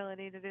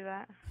facility to do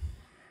that.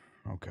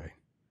 Okay.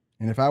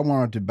 And if I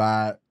wanted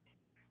to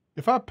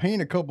if I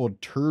paint a couple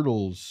of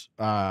turtles,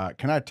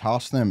 can I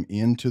toss them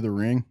into the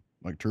ring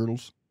like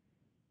turtles?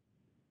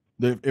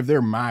 If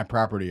they're my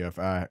property,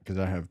 because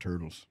I have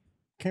turtles.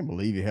 Can't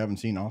believe you haven't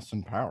seen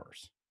Austin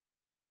Powers.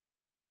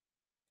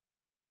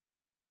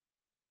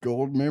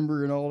 Gold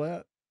member and all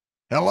that.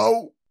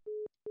 Hello?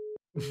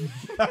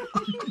 That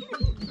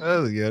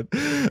was good.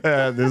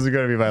 This is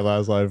going to be my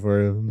last line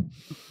for you.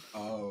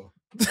 Oh.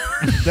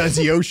 Does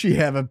Yoshi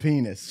have a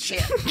penis?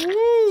 Shit.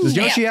 Does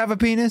Yoshi have a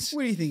penis?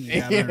 What do you think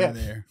you got over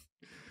there?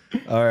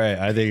 All right,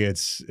 I think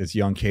it's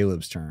young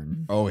Caleb's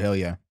turn. Oh, hell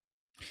yeah.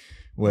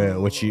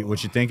 Well, what you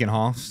thinking,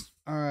 Hoffs?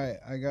 All right,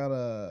 I got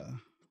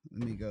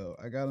let me go.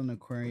 I got an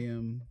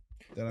aquarium.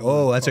 That I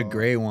Oh, wanna that's a call-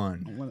 great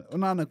one. Well,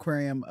 not an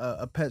aquarium,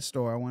 a pet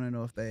store. I want to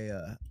know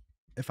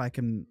if I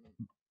can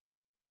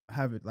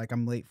have it. Like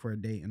I'm late for a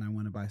date and I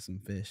want to buy some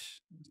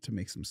fish to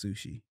make some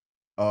sushi.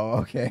 Oh,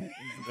 okay.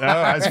 Oh,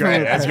 that's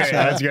great. That's great.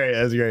 That's great.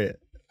 That's great.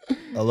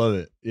 I love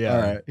it. Yeah.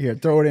 All right. Here,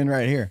 throw it in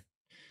right here.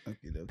 Okay,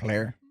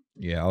 Claire.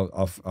 Yeah,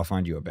 I'll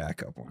find you a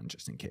backup one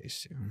just in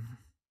case too.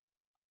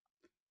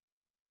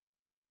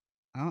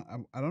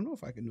 I don't know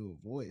if I can do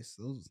a voice.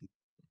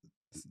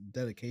 That's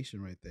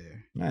dedication right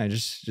there. Nah,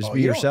 just Oh,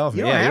 be you don't- yourself.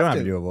 you Yeah, don't you don't have have to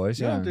to. do a voice.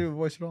 You Yeah, don't have to do a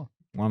voice at all.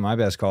 one of my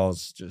best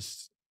calls,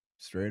 just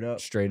Straight up.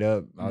 straight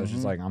up. I was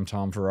just Mhm. like, I'm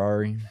Tom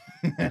Ferrari.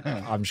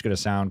 I'm just gonna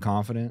sound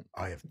confident,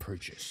 I have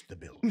purchased the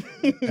building.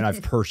 and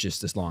I've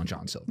purchased this Long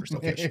John Silver's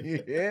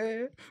location.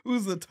 Yeah.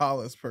 Who's the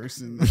tallest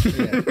person?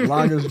 Yeah.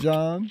 Longest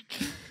John.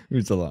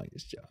 Who's the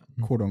longest job?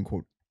 Quote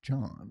unquote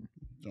John.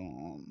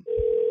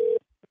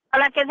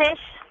 Hola, ¿qué es?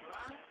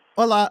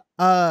 Hola,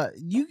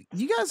 you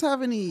guys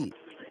have any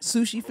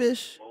sushi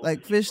fish?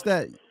 Like fish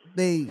that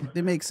they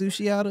make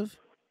sushi out of?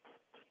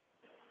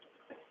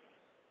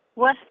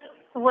 What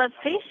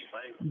fish?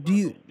 Do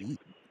you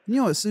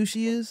know what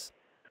sushi is?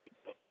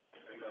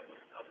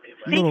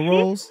 Little Sushi?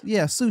 rolls?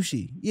 Yeah,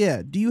 sushi.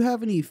 Yeah. Do you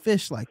have any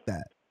fish like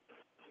that?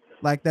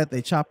 Like that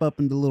they chop up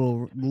into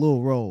little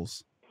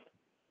rolls.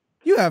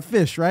 You have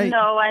fish, right?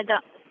 No, I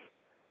don't.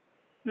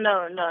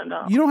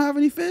 No. You don't have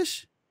any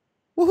fish?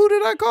 Well, who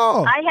did I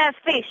call? I have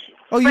fish.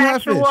 Oh, you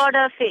have fish.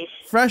 Freshwater fish.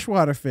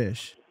 Freshwater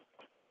fish.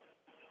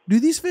 Do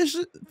these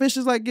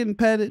fishes like getting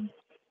petted?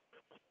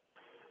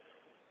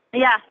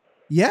 Yeah.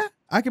 Yeah,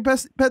 I can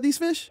pet these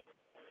fish.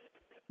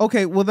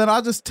 Okay, well then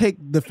I'll just take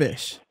the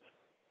fish.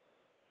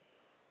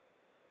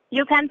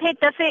 You can take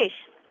the fish.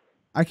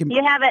 I can.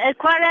 You have an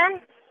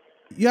aquarium?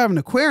 You have an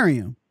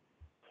aquarium.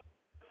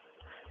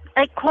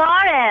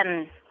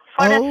 Aquarium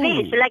for the Oh.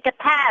 fish, like a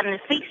pan,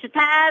 fish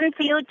pan,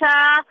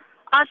 filter,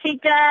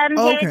 oxygen,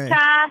 Okay.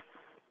 heater.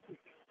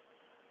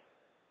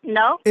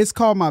 No? It's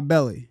called My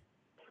Belly.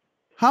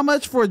 How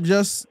much for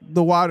just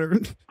the water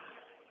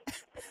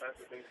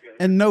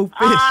and no fish?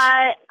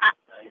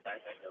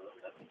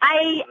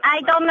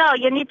 I don't know.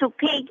 You need to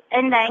pick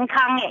and then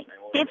count it.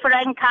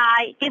 Different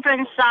kind,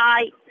 different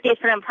size,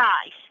 different price.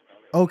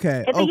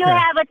 Okay. If you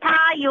have a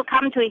time, you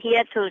come to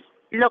here to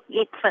look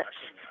it first.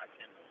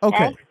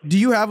 Okay. Do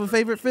you have a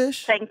favorite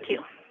fish? Thank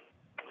you.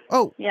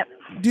 Oh. Yep.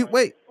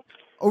 Wait.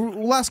 Oh,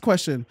 last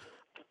question.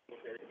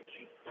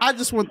 I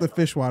just want the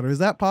fish water. Is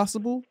that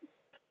possible?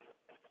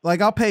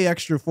 Like I'll pay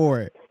extra for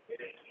it.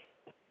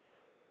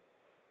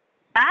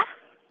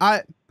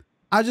 I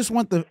just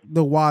want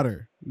the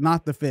water,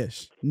 not the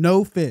fish.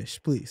 No fish,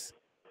 please.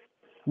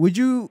 Would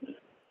you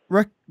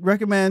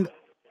recommend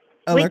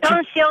We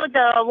don't sell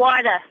the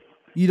water.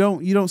 You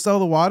don't sell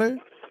the water?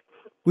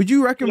 Would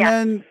you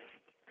recommend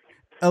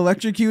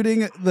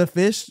electrocuting the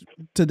fish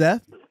to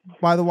death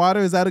by the water?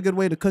 Is that a good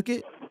way to cook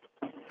it?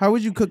 How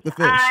would you cook the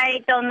fish?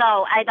 I don't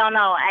know.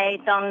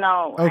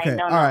 Okay.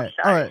 All right.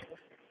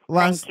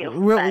 Last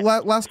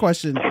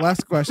question.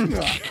 Last question.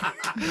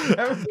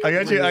 I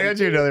got you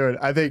another one.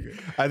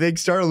 I think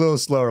start a little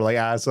slower. Like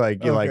ask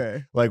like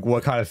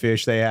what kind of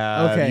fish they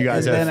have. Okay. You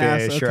guys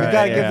have fish, right? You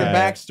gotta give the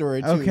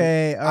backstory too.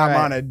 Okay. I'm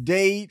on a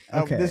date.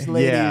 Okay. This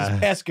lady is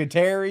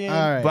pescatarian.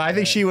 All right. But I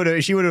think she would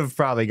have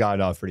probably gotten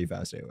off pretty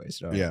fast anyway.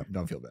 So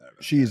don't feel bad.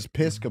 She's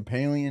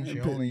Episcopalian. She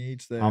only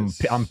eats that.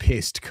 I'm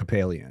pissed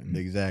Capalian.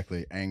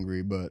 Exactly.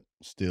 Angry, but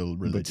still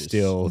religious.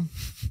 But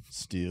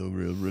still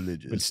real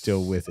religious. But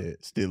still with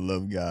it. Still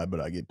love God, but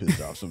I get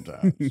pissed off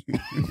sometimes.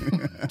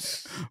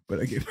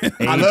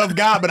 I love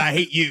God, but I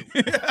hate you.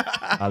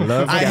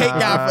 I hate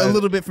God for a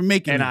little bit for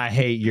making and me. I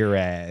hate your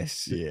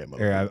ass. Yeah,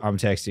 I'm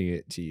texting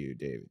it to you,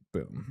 David.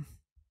 Boom.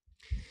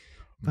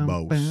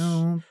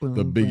 Boss.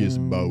 The biggest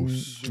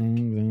boss.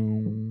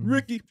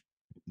 Ricky.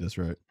 That's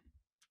right.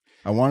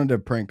 I wanted to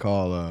prank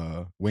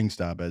call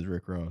Wingstop as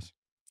Rick Ross.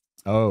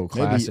 Oh,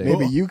 classic.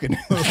 Maybe you can.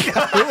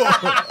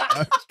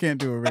 I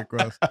can't do a Rick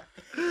Ross.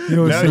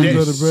 Yo,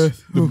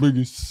 the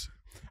biggest.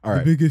 All right.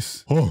 The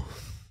biggest. Oh.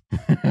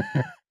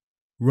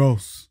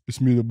 Ross. It's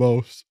me, the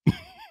boss.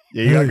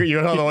 Yeah, you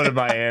call the one in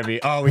Miami.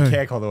 Oh, we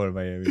can't call the one in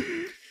Miami.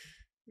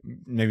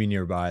 Maybe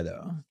nearby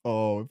though.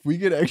 Oh, if we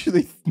could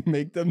actually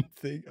make them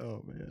think.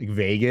 Oh man, Like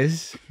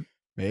Vegas.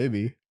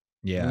 maybe.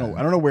 Yeah.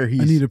 I don't know where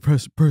he's. I need a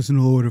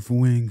personal order for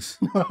wings.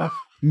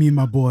 Me and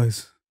my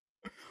boys.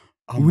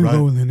 I'm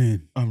rolling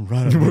in. I'm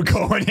right. We're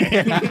going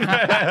in.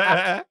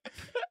 I'm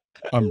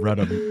right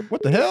up.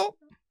 What the hell?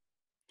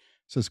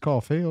 Says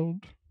call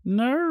failed.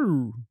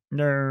 No.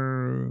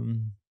 No.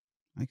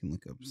 I can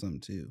look up some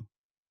too.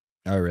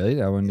 Oh, really?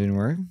 That one didn't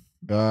work?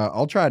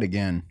 I'll try it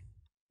again,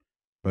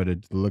 but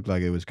it looked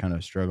like it was kind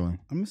of struggling.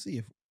 I'm gonna see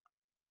if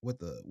what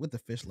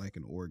the fish like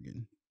in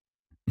Oregon.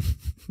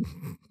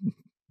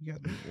 You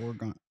got the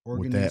Oregon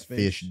What that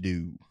fish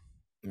do?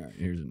 All right,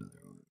 here's another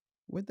one.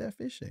 What that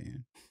fish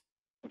saying?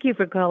 Thank you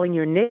for calling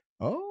your neighbor.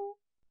 Oh.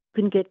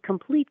 You can get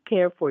complete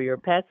care for your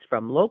pets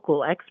from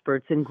local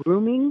experts in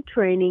grooming,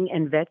 training,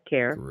 and vet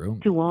care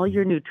to all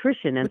your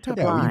nutrition and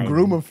supplies. You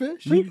groom a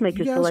fish? Please make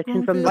your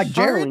selection from the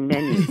following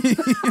menus.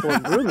 For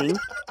grooming,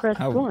 press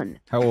 1.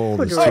 How old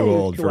For is too directions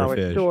old to for our a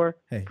fish? store,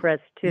 Hey, press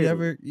 2. You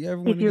ever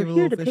If you're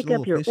here to pick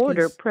up your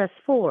order, press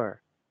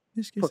 4.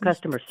 For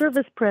customer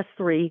service, press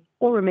 3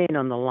 or remain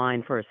on the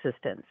line for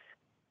assistance.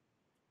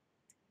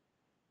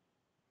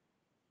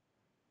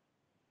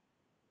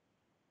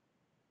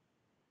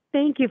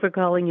 Thank you for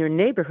calling your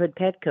neighborhood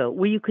Petco,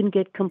 where you can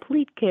get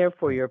complete care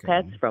for your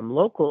pets from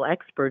local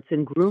experts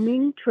in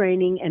grooming,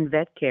 training, and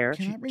vet care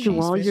to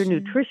all your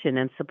nutrition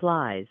and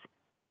supplies.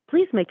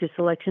 Please make your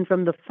selection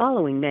from the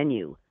following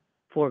menu.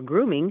 For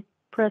grooming,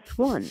 press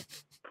 1.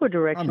 For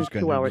directions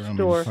to our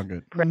store,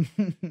 press...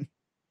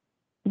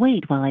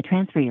 Wait while I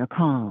transfer your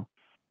call.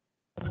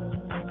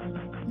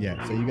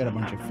 Yeah, so you got a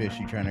bunch of fish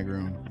you're trying to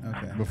groom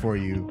before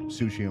you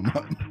sushi them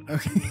up.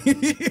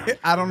 Okay.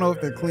 I don't know if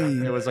they're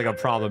clean. It was like a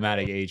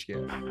problematic age gap.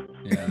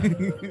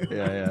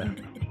 Yeah.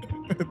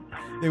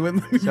 They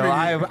wouldn't So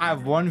I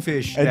have one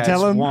fish And that's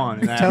tell him- 1,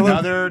 and I tell have him-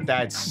 another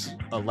that's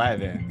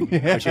 11,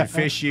 which in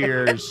fish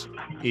years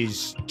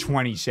is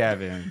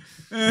 27.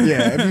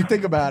 Yeah, if you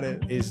think about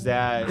it. Is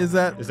that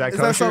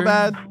kosher? so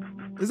bad?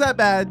 Is that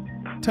bad?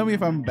 Tell me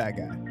if I'm a bad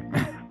guy.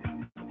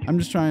 I'm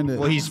just trying to.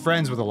 Well, he's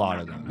friends with a lot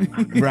of them.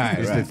 Right,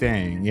 Is the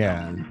thing.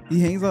 Yeah. He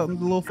hangs out in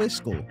the little fish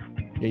school.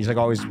 He's like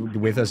always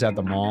with us at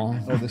the mall.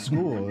 Oh, the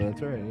school.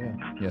 That's right, yeah.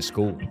 Yeah,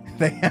 school.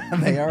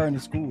 They are in the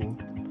school.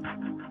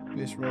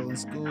 Fish rolling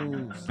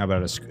schools. How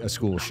about a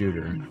school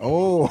shooter?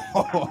 Oh,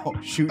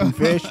 shooting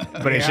fish.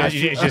 But it's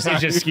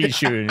just skeet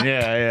shooting.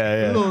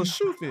 Yeah. Little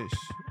shoe fish.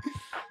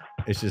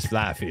 It's just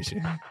fly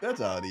fishing. That's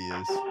all it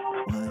is.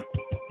 What?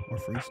 Or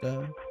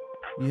freestyle?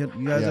 You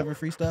guys ever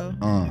freestyle?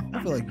 I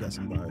feel like you got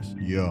some bars.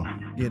 Yeah.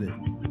 Get it.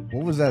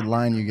 What was that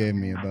line you gave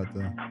me about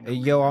the? Hey,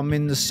 yo, I'm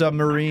in the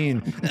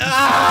submarine.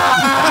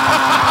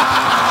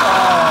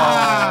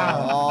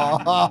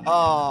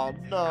 Oh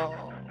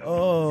no.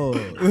 Oh,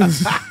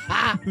 this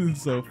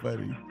is so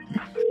funny.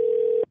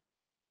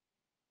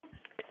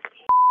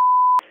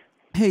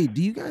 Hey,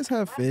 do you guys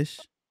have fish?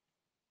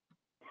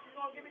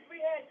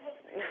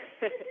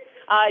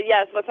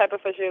 Yes. What type of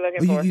fish are you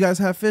looking for? You guys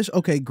have fish?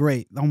 Okay,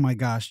 great. Oh my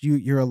gosh,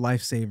 you're a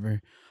lifesaver.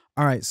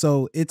 All right,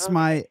 so it's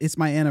my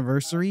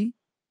anniversary,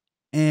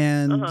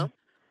 and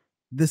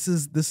this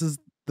is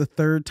the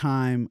third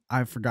time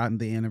I've forgotten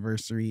the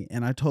anniversary,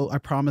 and I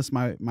promised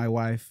my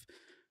wife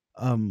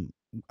I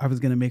was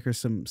gonna make her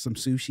some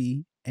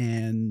sushi,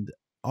 and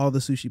all the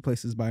sushi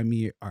places by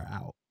me are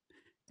out,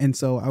 and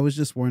so I was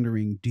just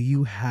wondering, do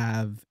you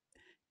have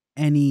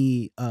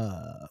any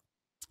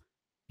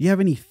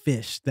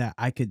fish that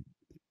I could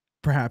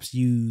perhaps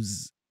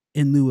use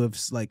in lieu of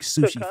like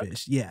sushi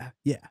fish? Yeah.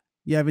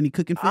 You have any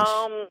cooking fish?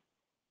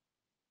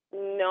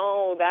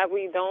 No, that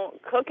we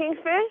don't. Cooking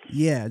fish?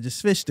 Yeah,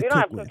 just fish to we cook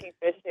don't have with. cooking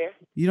fish here.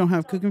 You don't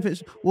have cooking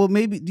fish? Well,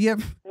 maybe. Do you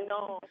have?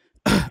 No.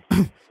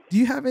 Do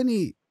you have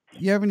any?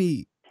 You have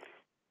any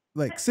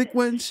like sick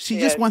ones? She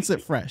just wants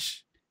it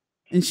fresh,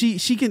 and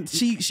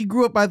she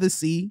grew up by the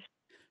sea,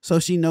 so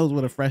she knows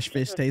what a fresh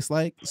fish tastes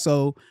like.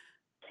 So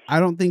I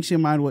don't think she'll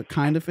mind what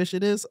kind of fish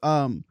it is.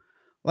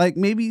 Like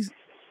maybe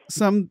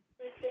some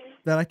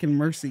that I can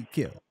mercy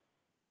kill.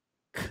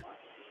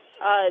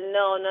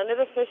 No, none of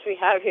the fish we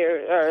have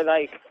here are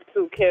like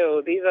to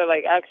kill. These are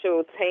like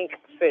actual tank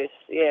fish,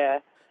 yeah.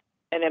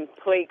 And then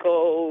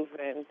plecos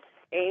and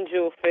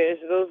angelfish.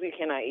 Those we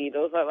cannot eat.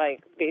 Those are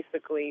like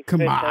basically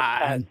Come fish on. as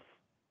pets.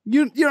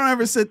 You don't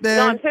ever sit there.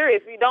 No, I'm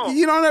serious. We don't.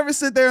 You don't ever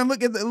sit there and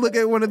look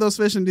at one of those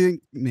fish and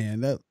think,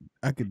 man, that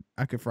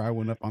I could fry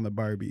one up on the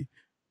Barbie.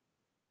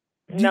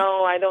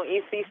 No, I don't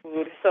eat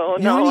seafood. So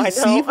You no, don't eat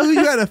I don't. seafood?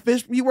 You got a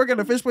fish. You work at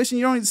a fish place and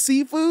you don't eat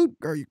seafood?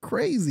 Girl, you're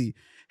crazy.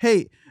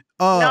 Hey,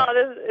 no,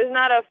 this is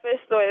not a fish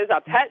store. It's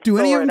a pet do store.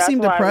 any of them That's seem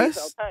why we depressed?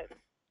 sell pets.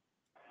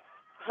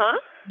 Huh?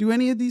 Do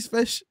any of these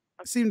fish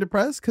seem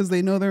depressed because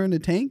they know they're in the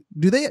tank?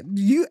 Do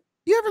you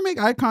ever make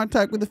eye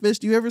contact with the fish?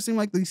 Do you ever seem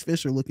like these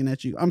fish are looking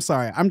at you? I'm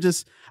sorry.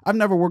 I've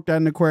never worked at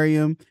an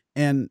aquarium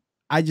and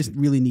I just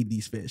really need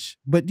these fish.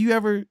 But do you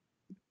ever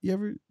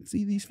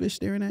see these fish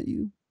staring at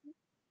you?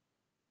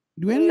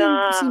 Do any of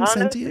them seem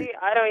honestly, sentient?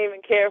 I don't even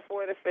care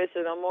for the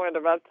fishes. I'm more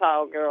the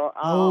reptile girl.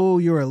 Oh,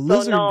 you're a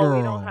lizard girl.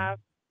 We don't have.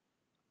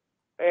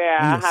 Yeah,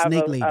 I have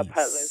snake a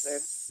pet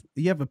lizard.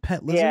 You have a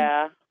pet lizard?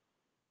 Yeah.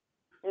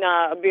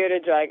 Nah, a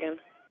bearded dragon.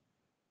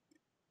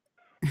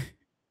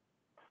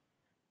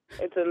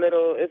 It's a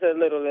little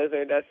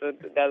lizard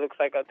that looks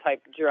like a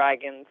type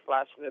dragon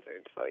 /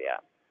 lizard. So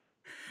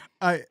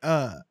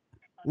yeah.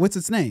 What's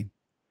its name?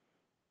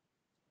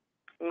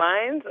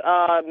 Mine's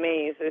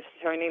Maze.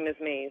 Her name is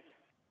Maze.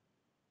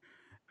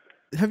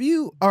 Have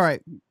you? All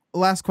right.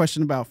 Last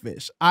question about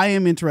fish. I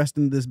am interested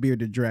in this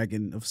bearded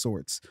dragon of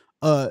sorts.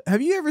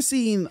 Have you ever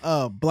seen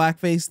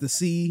Blackface, the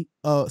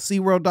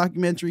SeaWorld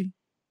documentary?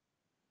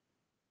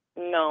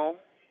 No.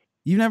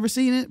 You've never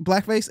seen it?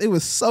 Blackface? It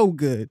was so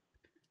good.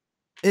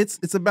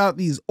 It's about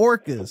these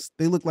orcas.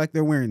 They look like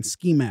they're wearing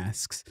ski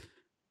masks.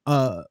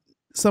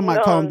 Some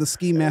might call them the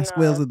ski mask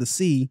whales of the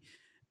sea.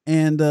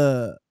 And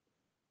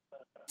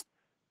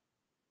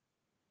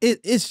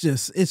it's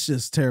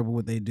just terrible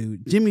what they do.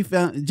 Jimmy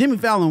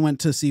Fallon went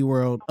to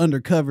SeaWorld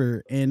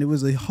undercover and it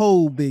was a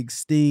whole big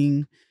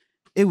sting.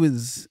 It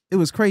was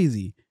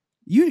crazy.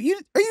 You are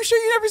you sure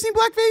you never seen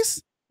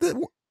Blackface?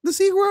 The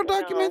SeaWorld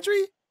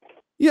documentary?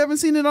 You haven't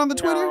seen it on the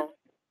Twitter?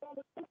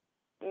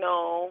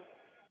 No.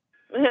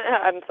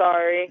 I'm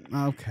sorry.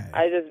 Okay.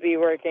 I just be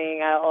working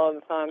out all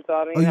the time, so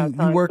I don't even have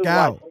time you work to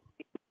out? watch.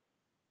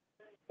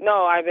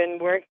 No, I've been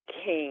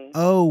working.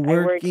 Oh, working.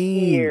 I work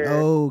here.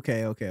 Oh, okay.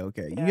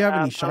 You have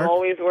any sharks? I'm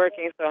always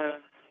working, so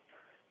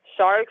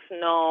sharks?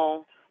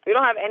 No. We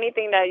don't have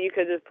anything that you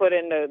could just put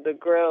in the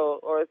grill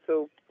or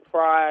to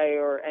fry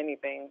or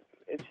anything.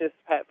 It's just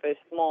pet fish,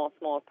 small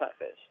pet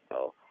fish.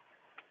 So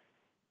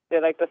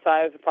they're like the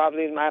size of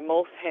probably my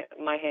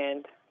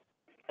hand,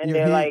 and Your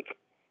they're hand? like.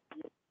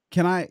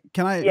 Can I?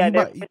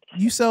 Yeah,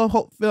 you sell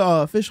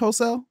fish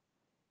wholesale?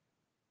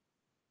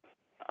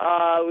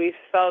 We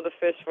sell the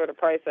fish for the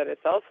price that it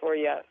sells for,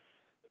 yes.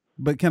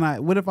 But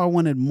what if I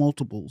wanted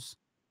multiples?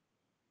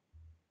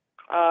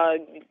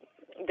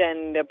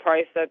 Then the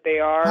price that they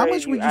are. How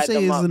much would you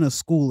say is up. in a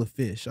school of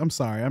fish? I'm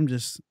sorry.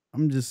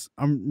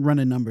 I'm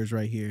running numbers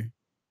right here.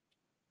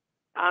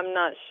 I'm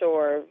not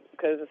sure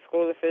because the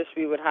school of fish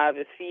we would have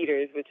is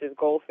feeders, which is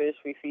goldfish.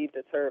 We feed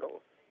the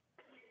turtles.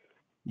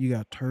 You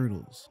got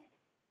turtles.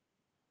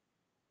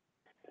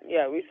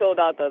 Yeah, we sold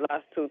out the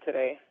last 2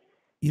 today.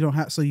 You don't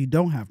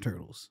have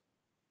turtles.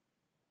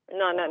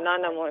 No,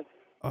 not no more.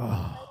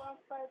 Oh,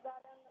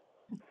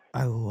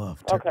 I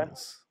love turtles. Okay.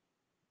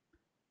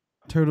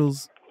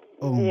 Turtles.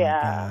 Oh my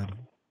God.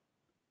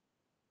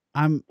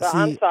 I'm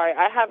sorry.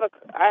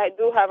 I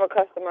do have a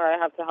customer I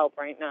have to help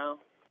right now.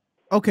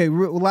 Okay,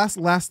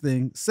 last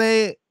thing.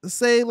 Say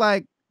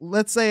like,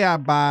 let's say I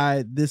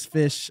buy this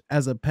fish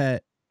as a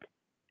pet,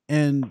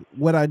 and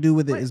what I do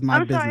with it is my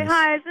business. I'm sorry.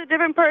 Hi, it's a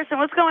different person.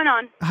 What's going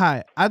on?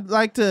 Hi, I'd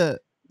like to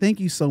thank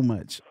you so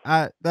much.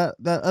 The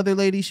other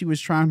lady, she was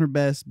trying her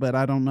best, but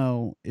I don't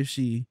know if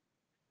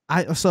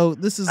so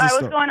this is the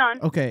story. What's going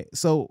on? Okay,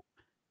 so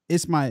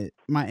it's my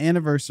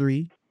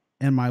anniversary,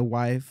 and my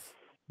wife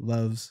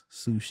loves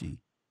sushi,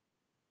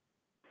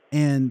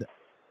 and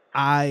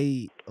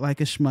I,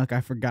 like a schmuck,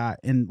 I forgot.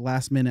 And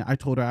last minute, I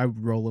told her I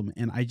would roll them,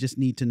 and I just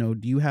need to know: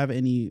 do you have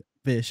any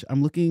fish?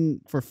 I'm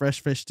looking for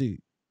fresh fish too,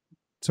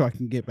 so I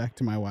can get back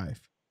to my wife.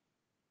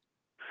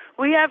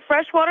 We have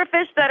freshwater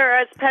fish that are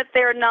as pets. They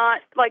are not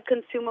like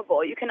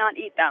consumable. You cannot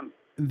eat them.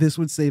 This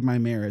would save my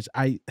marriage.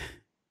 Are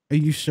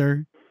you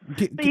sure?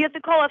 So you have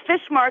to call a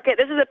fish market.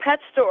 This is a pet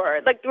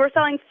store. Like we're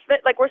selling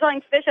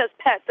fish as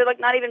pets. They're like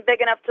not even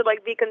big enough to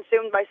like be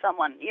consumed by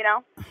someone. You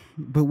know.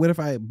 But what if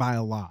I buy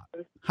a lot?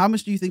 How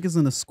much do you think is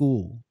in a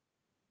school?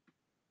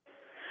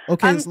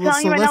 Okay, I'm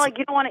telling you right now, like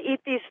you don't want to eat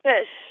these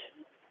fish.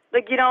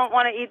 Like you don't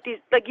want to eat these.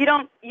 Like you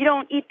don't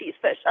eat these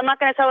fish. I'm not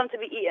gonna sell them to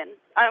be eaten.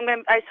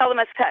 I sell them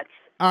as pets.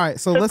 All right,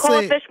 so let's call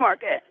say a fish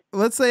market.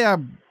 Let's say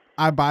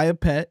I buy a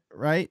pet,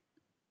 right?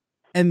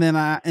 And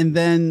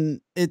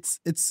then it's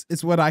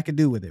what I could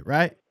do with it,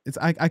 right?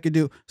 I could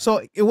do.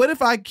 So what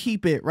if I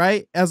keep it,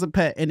 right, as a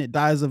pet and it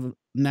dies of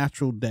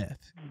natural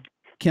death?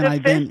 Can I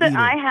then eat it? The fish that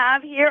I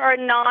have here are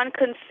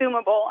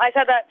non-consumable. I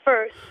said that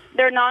first.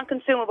 They're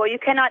non-consumable. You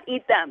cannot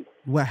eat them.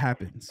 What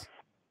happens?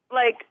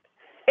 Like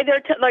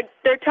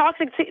they're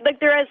toxic. Like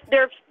there's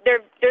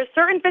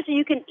certain fish that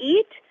you can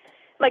eat,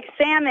 like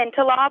salmon,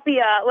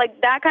 tilapia, like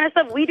that kind of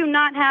stuff. We do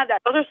not have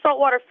that. Those are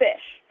saltwater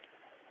fish.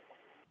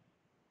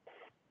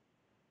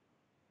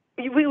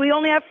 We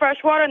only have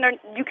freshwater, and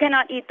you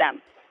cannot eat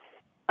them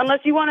unless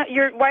you want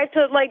your wife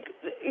to like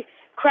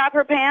crap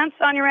her pants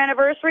on your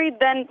anniversary.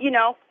 Then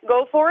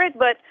go for it.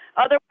 But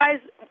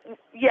otherwise,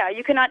 yeah,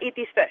 you cannot eat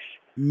these fish.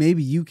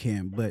 Maybe you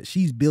can, but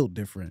she's built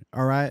different.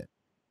 All right,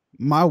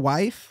 my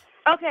wife.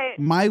 Okay.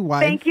 My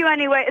wife. Thank you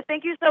anyway.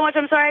 Thank you so much.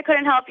 I'm sorry I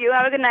couldn't help you.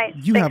 Have a good night.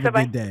 You Thanks, have a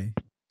bye-bye. good day.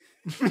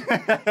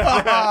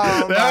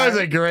 That was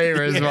a great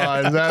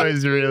response. That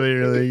was really,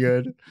 really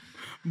good.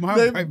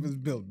 My wife is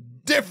built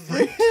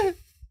different.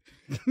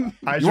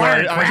 I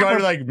swear,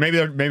 like maybe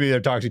they're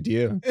toxic to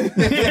you.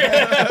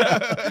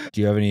 Do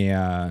you have any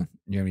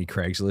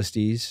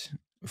Craigslisties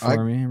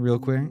for me, real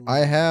quick? I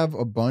have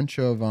a bunch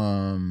of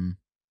let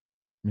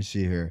me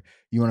see here.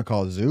 You want to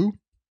call it zoo?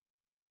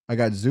 I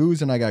got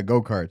zoos and I got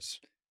go-karts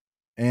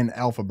and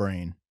Alpha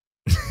Brain.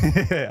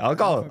 I'll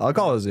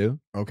call it a zoo.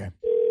 Okay.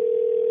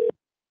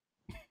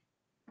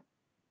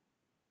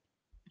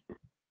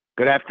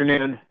 Good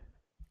afternoon.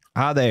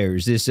 Hi there.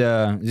 Is this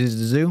the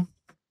zoo?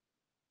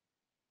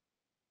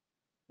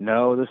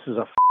 No, this is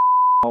a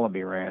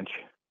Wallaby Ranch.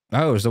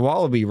 Oh, it's the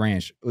Wallaby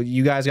Ranch.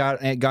 You guys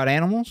got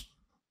animals?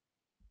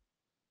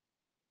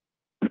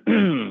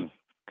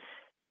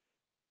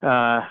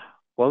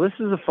 Well, this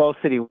is a Fall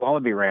City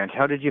Wallaby Ranch.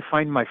 How did you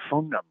find my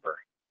phone number?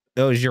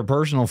 Oh, is your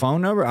personal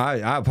phone number?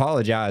 I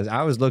apologize.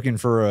 I was looking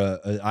for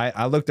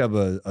I looked up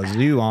a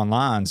zoo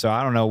online, so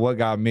I don't know what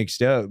got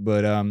mixed up.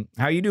 But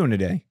how you doing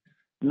today?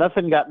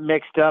 Nothing got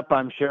mixed up,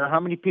 I'm sure. How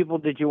many people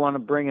did you want to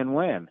bring and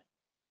when?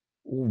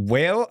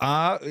 Well,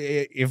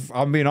 if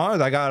I'm being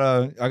honest, I got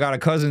a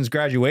cousin's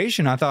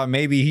graduation. I thought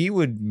maybe he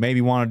would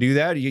want to do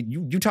that.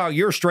 You talk.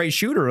 You're a straight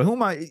shooter. Who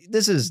am I?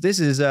 This is.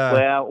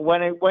 Well,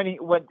 what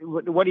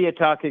are you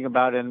talking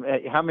about? And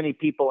how many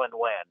people and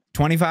when?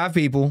 25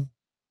 people.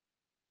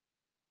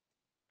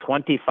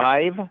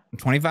 25.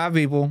 25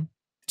 people.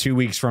 2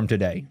 weeks from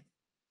today.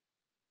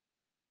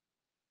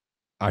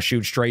 I'll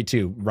shoot straight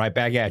to right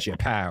back at you.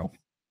 Pow.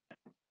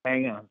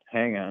 Hang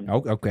on.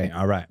 Oh, okay.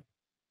 All right.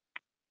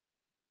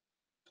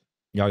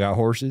 Y'all got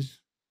horses?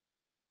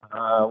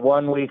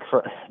 1 week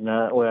for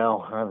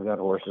well, I've got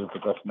horses,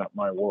 but that's not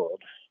my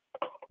world.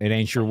 It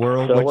ain't your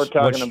world. So we're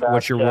talking about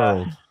what's your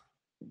world?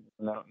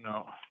 No.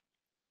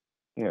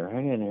 Here,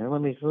 hang in here.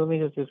 Let me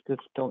just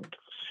don't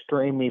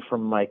stray me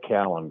from my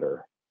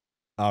calendar.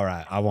 All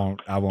right, I won't.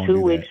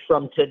 2 weeks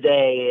from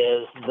today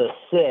is the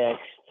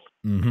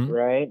 6th,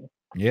 right?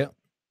 Yep.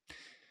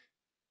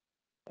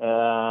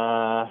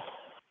 So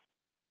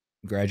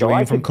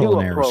Graduating from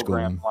culinary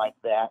school. Like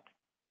that.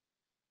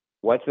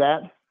 What's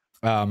that?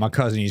 My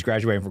cousin, he's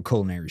graduating from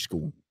culinary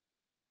school.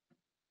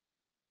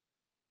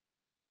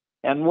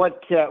 And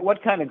what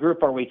kind of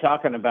group are we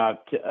talking about?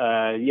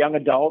 Young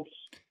adults?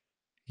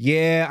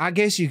 Yeah, I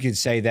guess you could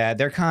say that.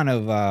 They're kind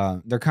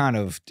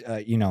of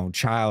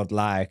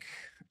childlike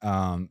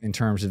in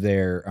terms of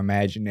their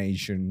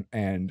imagination,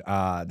 and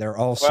they're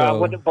also.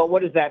 Well, but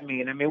what does that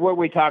mean? I mean, what are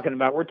we talking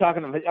about? Are we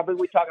talking about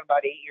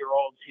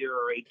 8-year-olds here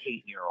or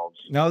 18-year-olds?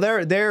 No,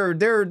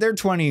 they're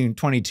 20,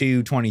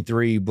 22,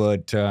 23,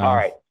 but all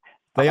right.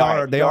 They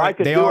are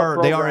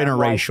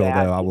interracial,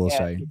 like though, I will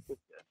say.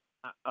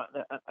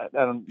 I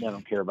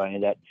don't care about any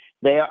of that.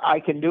 I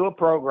can do a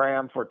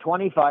program for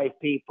 25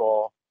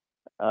 people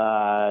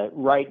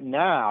right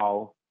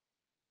now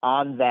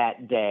on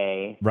that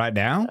day. Right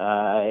now?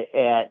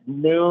 At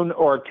noon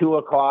or 2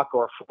 o'clock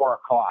or 4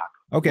 o'clock.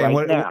 Okay.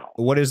 Now.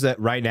 What is that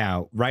right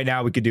now? Right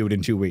now we could do it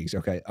in 2 weeks.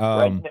 Okay.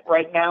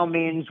 Right now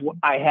means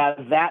I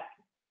have that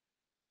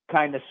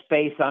kind of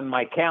space on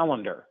my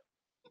calendar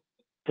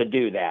to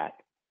do that.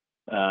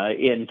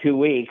 In 2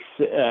 weeks,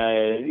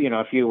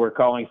 if you were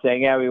calling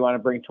saying, yeah, we want to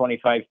bring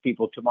 25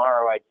 people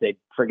tomorrow, I'd say,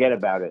 forget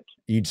about it.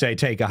 You'd say,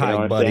 take a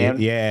hike, buddy.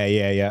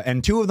 Yeah.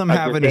 And two of them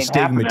have an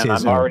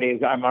astigmatism.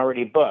 I'm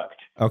already booked.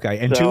 Okay.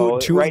 And so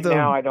two right of them.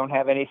 Now I don't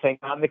have anything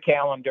on the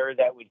calendar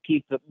that would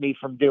keep me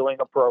from doing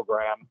a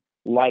program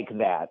like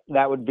that.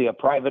 That would be a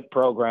private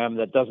program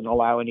that doesn't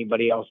allow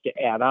anybody else to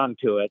add on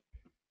to it.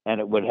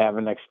 And it would have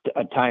a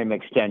time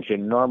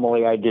extension.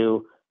 Normally I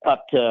do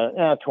up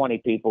to 20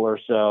 people or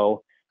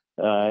so.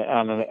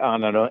 On an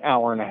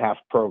hour and a half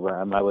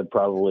program, I would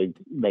probably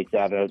make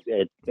that a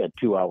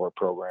 2-hour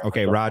program.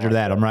 Okay, roger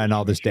that. I'm writing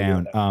all this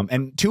down.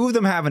 And two of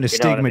them have an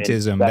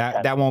astigmatism.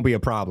 That won't be a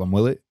problem,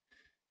 will it?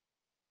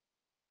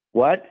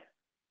 What?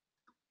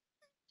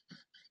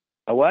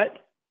 A what?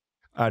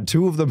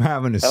 Two of them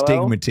having Hello?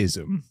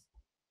 astigmatism.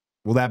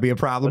 Will that be a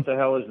problem? What the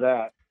hell is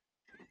that?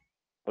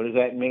 What does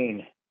that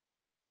mean?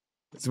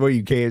 It's where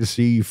you can't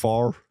see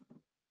far.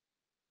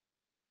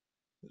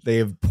 They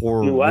have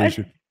poor You what?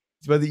 vision.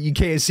 It's whether you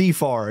can't see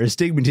far.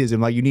 Astigmatism,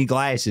 like you need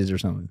glasses or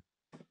something.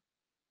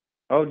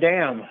 Oh,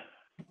 damn.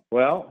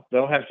 Well,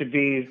 they'll have to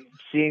be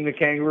seeing the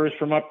kangaroos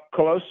from up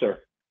closer.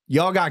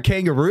 Y'all got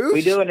kangaroos?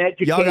 We do an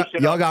educational...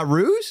 Y'all got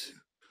roos?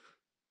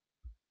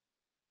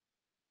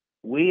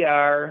 We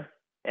are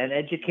an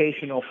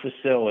educational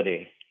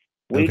facility.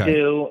 We Okay.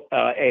 do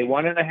a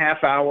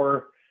 1.5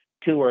 hour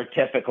tour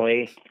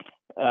typically.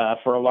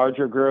 For a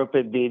larger group,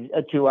 it'd be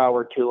a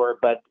 2-hour tour.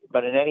 But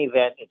in any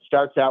event, it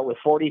starts out with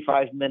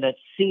 45 minutes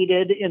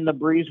seated in the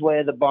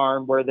breezeway of the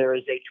barn, where there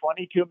is a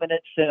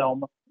 22-minute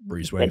film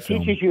that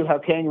teaches you how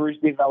kangaroos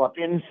develop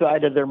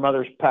inside of their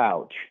mother's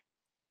pouch.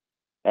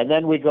 And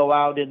then we go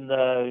out in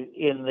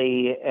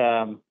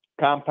the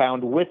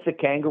compound with the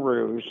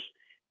kangaroos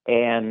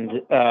and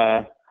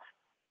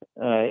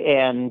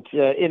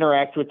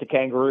interact with the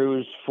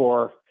kangaroos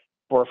for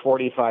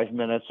 45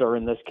 minutes, or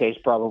in this case,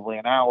 probably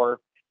an hour.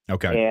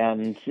 Okay.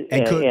 And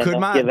could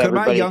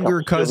my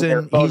younger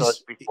cousin,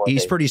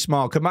 he's pretty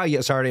small.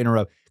 Sorry to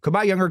interrupt. Could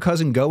my younger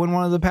cousin go in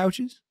one of the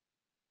pouches?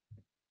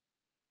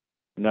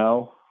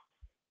 No.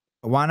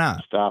 Why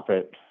not? Stop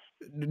it.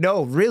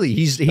 No, really.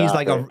 He's a small.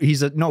 I don't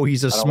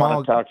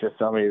want to talk to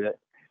somebody that,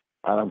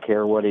 I don't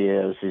care what he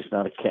is. He's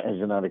not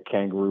a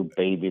kangaroo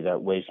baby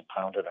that weighs 1.5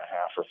 pounds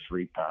or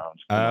 3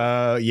 pounds.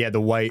 Yeah,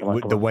 the weight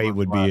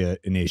would be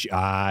an issue.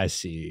 I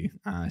see.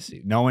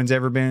 No one's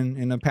ever been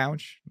in a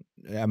pouch.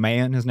 A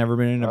man has never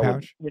been in a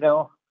pouch. You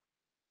know,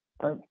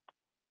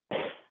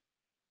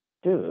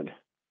 dude,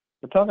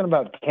 we're talking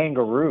about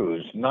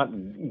kangaroos, not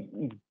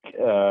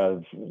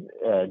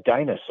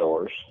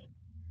dinosaurs.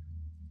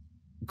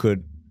 Do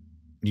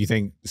you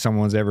think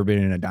someone's ever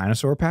been in a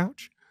dinosaur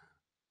pouch?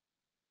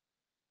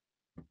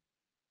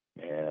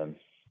 Man.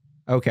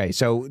 Okay,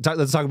 so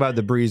let's talk about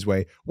the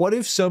breezeway. What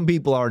if some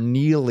people are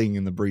kneeling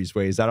in the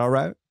breezeway? Is that all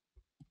right?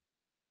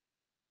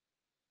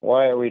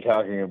 Why are we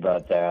talking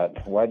about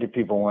that? Why do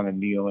people want to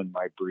kneel in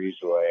my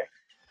breezeway?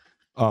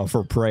 Oh,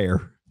 for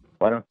prayer.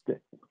 Why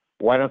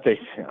don't they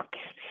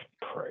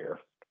prayer?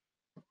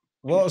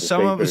 Well,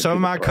 some of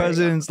my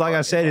cousins, like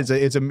I said,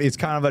 it's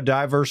kind of a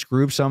diverse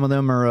group. Some of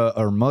them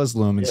are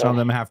Muslim, and some of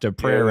them have to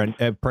pray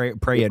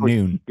at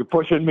noon. You're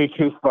pushing me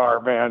too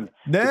far, man.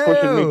 No, you're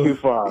pushing me too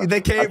far.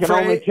 They can't I can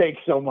pray. only take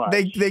so much.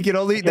 They can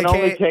only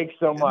take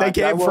so much. They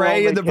can't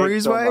pray in the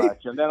breezeway,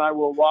 and then I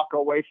will walk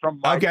away from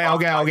my. Okay. I'll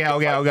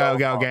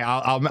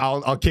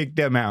kick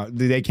them out.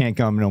 They can't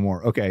come no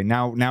more. Okay,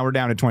 now we're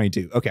down to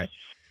 22. Okay.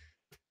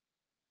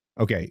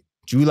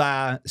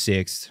 July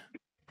 6th.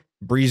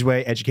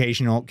 Breezeway,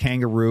 educational,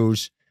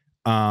 kangaroos.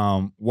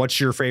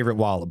 What's your favorite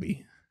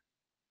wallaby?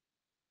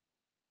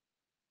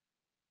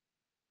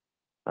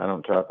 I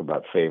don't talk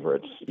about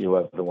favorites. You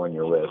love the one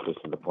you're with. This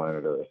is the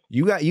planet Earth.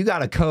 You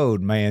got a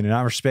code, man, and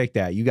I respect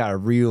that. You got a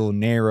real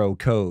narrow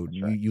code.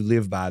 Right. You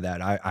live by that.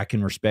 I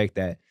can respect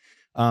that.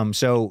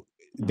 So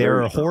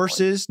there are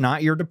horses,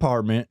 not your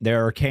department.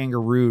 There are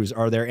kangaroos.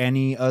 Are there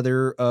any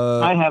other?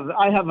 I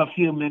have a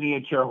few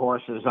miniature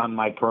horses on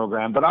my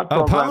program, but our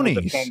program is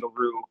a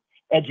kangaroo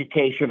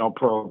educational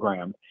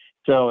program.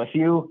 So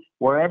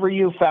wherever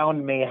you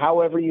found me,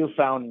 however you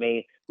found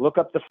me, look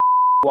up the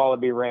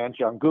Wallaby Ranch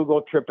on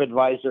Google,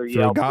 TripAdvisor,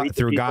 Yelp.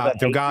 Through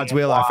God's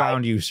will, I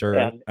found you, sir,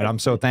 and I'm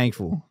so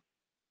thankful.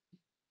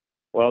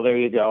 Well, there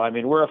you go. I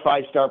mean, we're a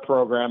 5-star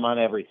program on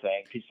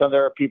everything. So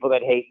there are people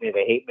that hate me.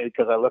 They hate me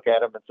because I look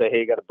at them and say, "Hey,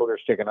 you got a booger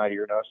sticking out of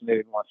your nose," and they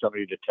didn't want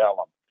somebody to tell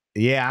them.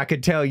 Yeah, I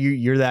could tell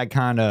you're that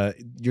kind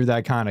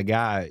of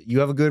guy. You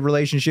have a good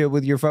relationship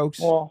with your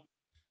folks? Well,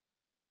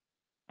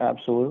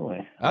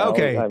 absolutely.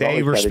 Okay,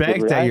 they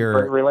respect that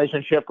you're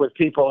relationship with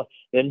people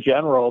in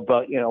general,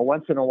 but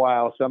once in a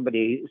while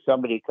somebody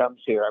comes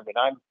here. I mean,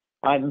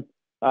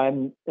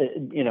 I'm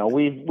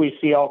we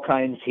see all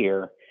kinds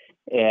here,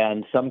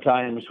 and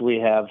sometimes we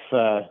have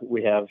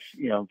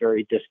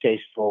very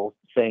distasteful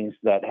things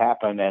that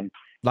happen, and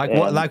what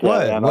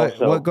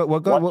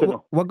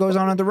goes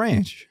on at the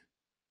ranch?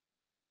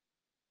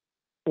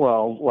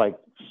 Well, like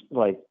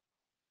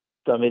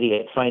some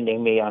idiot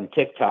finding me on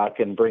TikTok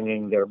and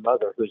bringing their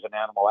mother, who's an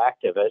animal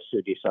activist,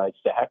 who decides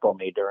to heckle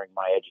me during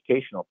my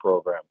educational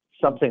program.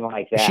 Something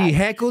like that. She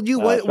heckled you?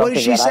 What did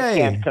she say? I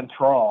can't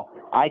control.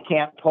 I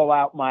can't pull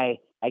out my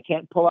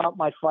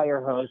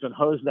fire hose and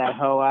hose that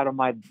hoe out of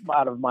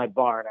my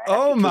barn.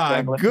 Oh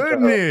my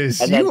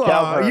goodness!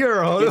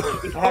 You're a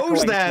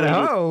hose that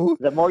hoe.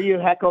 The more you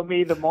heckle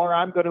me, the more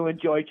I'm going to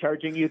enjoy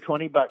charging you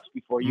 $20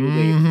 before you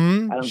leave.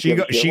 She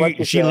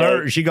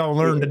gonna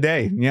learn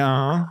today.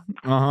 Yeah.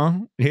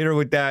 Hit her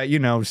with that,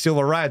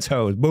 civil rights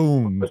hose.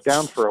 Boom. I was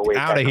down for a week.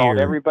 I called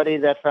everybody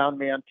that found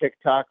me on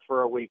TikTok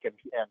for a week and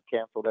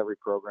canceled every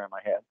program I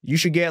had. You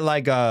should get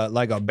like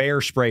a bear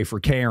spray for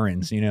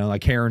Karens.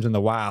 Like Karens in the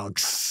wild.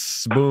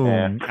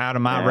 Boom, out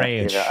of my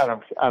ranch. I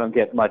don't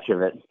get much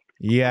of it.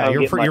 Yeah,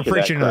 you're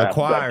preaching to the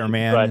choir,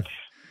 man.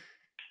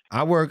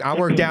 I work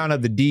down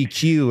at the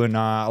DQ, and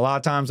a lot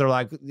of times they're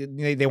like,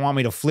 they want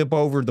me to flip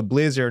over the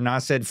blizzard, and I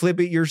said, flip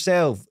it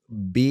yourself,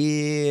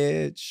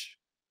 bitch.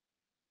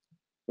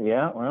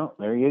 Yeah, well,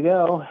 there you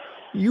go.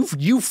 You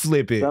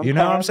flip it. You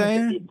know what I'm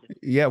saying?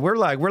 Yeah, we're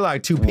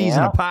like two peas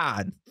in a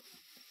pod.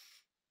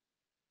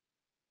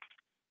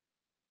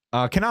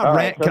 Can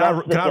I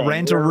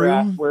rent a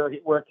room?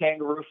 We're a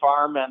kangaroo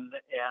farm, and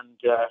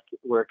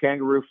we're a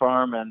kangaroo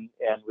farm, and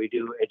we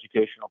do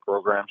educational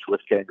programs with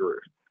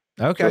kangaroos.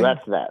 Okay, so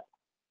that's that.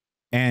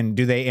 And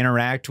do they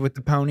interact with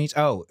the ponies?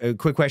 Oh, a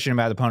quick question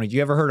about the ponies.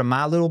 You ever heard of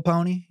My Little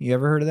Pony? You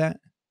ever heard of that?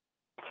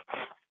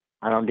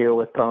 I don't deal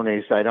with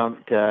ponies. I don't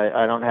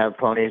have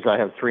ponies. I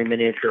have 3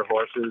 miniature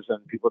horses,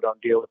 and people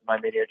don't deal with my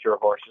miniature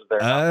horses. They're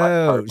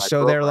not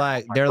so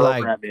program. they're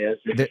like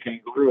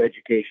kangaroo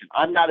education.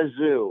 I'm not a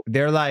zoo.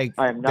 They're like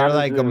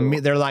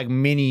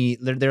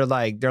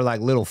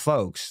little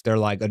folks. They're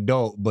like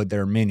adult, but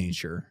they're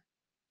miniature.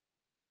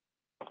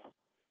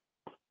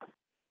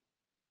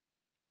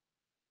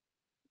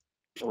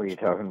 What are you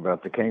talking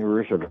about? The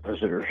kangaroos or the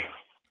visitors?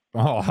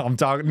 Oh, I'm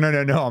talking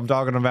no. I'm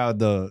talking about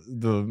the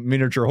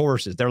miniature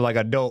horses. They're like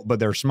adult, but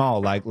they're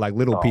small, like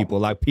little people,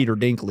 like Peter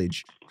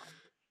Dinklage.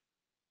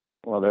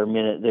 Well, they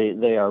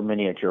are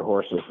miniature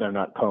horses. They're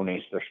not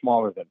ponies. They're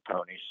smaller than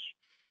ponies.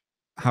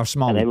 How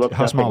small?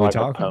 How small we like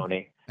talking? A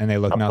pony. And they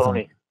look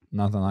nothing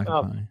like a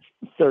Oh, pony.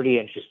 30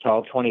 inches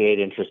tall, 28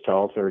 inches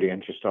tall, 30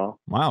 inches tall.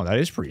 Wow, that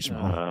is pretty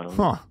small.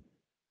 Huh.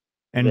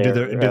 And do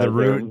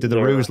the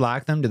roos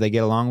like them? Do they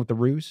get along with the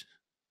roos?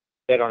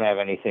 They don't have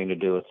anything to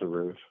do with the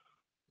roos.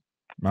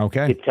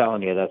 Okay. I keep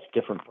telling you, that's a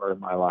different part of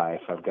my life.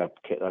 I've got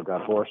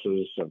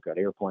horses, I've got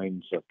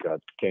airplanes, I've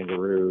got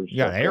kangaroos. You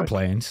got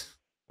airplanes?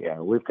 Yeah,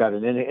 we've got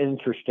an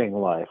interesting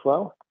life.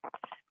 Well,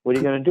 what are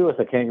you going to do with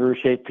a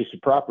kangaroo-shaped piece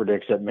of property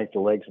except make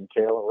the legs and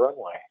tail a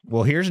runway?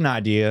 Well, here's an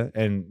idea,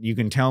 and you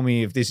can tell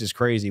me if this is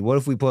crazy. What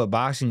if we put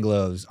boxing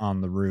gloves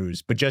on the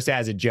roos, but just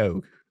as a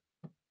joke?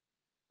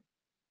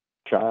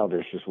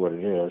 Childish is what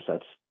it is.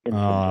 That's you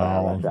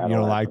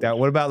don't like that?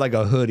 What about like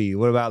a hoodie?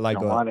 What about like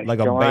don't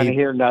want to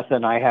hear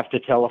nothing I have to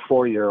tell a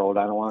 4-year-old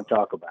I don't want to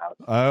talk about.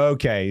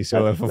 Okay,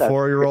 so if a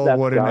 4-year-old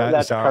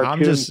wouldn't, sorry,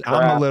 I'm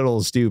a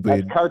little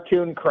stupid. That's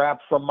cartoon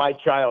crap from my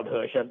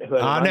childhood.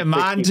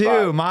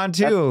 Mine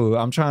too.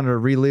 I'm trying to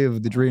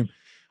relive the dream.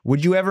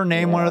 Would you ever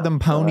name one of them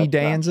Pony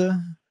Danza?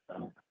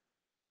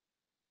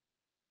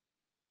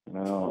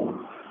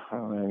 No.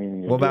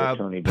 What about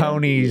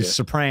Pony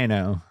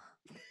Soprano?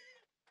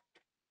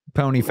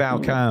 Pony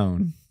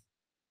Falcone.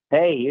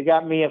 Hey, you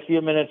got me a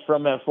few minutes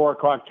from a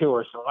 4:00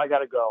 tour, so I got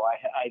to go.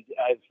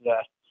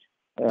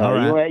 All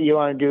right. You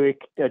want to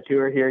do a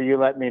tour here? You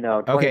let me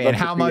know. Okay, and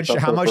how much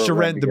to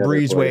rent the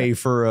breezeway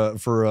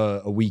for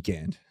a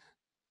weekend?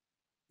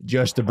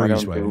 Just the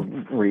breezeway. I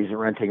don't do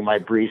renting my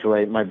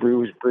breezeway. My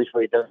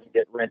breezeway doesn't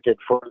get rented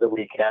for the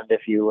weekend.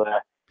 If you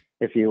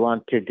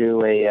want to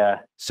do a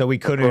so we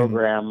couldn't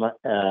program,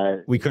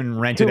 we couldn't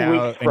rent it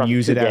out and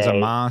use it as a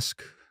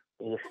mosque.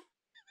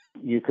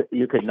 You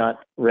could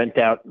not rent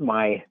out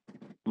my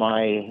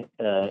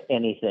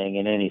anything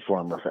in any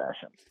form or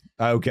fashion.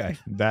 Okay,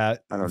 I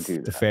don't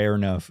do that. Fair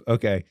enough.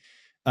 Okay,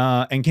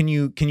 and can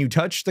you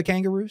touch the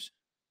kangaroos?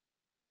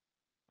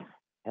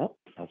 Yep,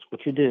 that's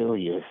what you do.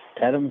 You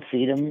pet them,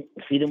 feed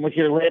them with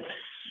your lips.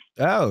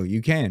 Oh,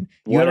 you can.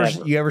 You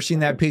ever seen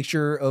that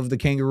picture of the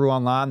kangaroo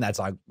online? That's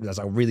like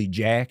really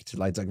jacked,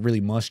 like it's like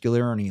really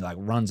muscular, and he like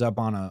runs up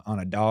on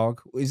a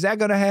dog. Is that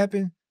gonna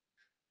happen?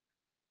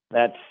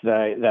 There's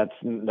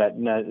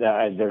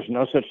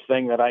no such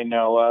thing that I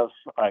know of.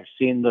 I've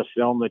seen the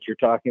film that you're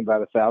talking about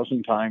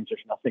 1,000 times.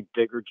 There's nothing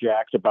bigger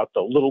jacked about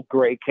the little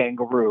gray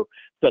kangaroo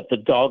that the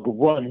dog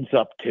runs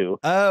up to.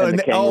 Oh, and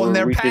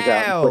they're reaches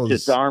out and puts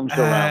his arms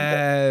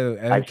around it.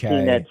 Okay. I've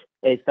seen it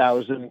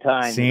 1,000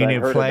 times. Seen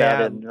it play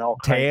out.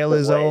 Tale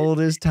as old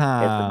as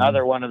time. It's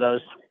another one of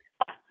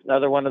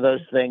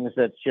those things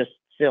that's just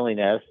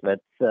silliness.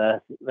 That's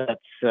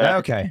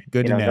okay.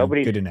 Good to know.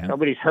 Good to know.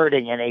 Nobody's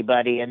hurting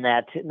anybody in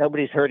that.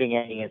 Nobody's hurting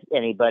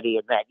anybody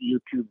in that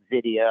YouTube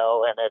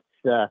video, and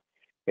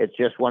it's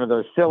just one of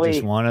those silly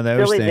things.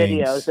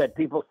 Videos that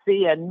people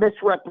see and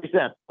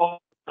misrepresent.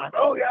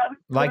 Oh yeah,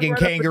 like in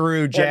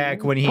Kangaroo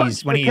Jack when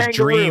he's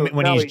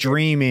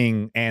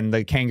dreaming and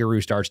the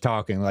kangaroo starts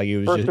talking like it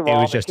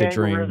was just a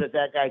dream.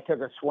 That guy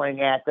took a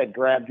swing at that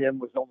grabbed him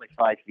was only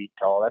 5 feet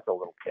tall. That's a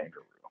little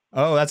kangaroo.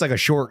 Oh, that's like a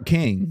short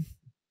king.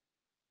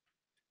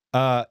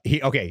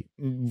 Okay.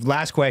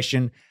 Last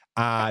question.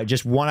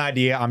 Just one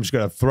idea. I'm just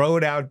gonna throw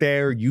it out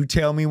there. You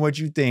tell me what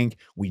you think.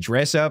 We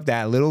dress up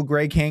that little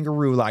gray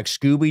kangaroo like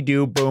Scooby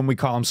Doo. Boom. We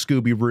call him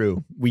Scooby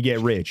Roo. We get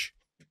rich.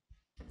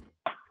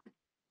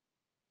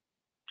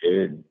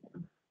 Dude,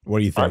 what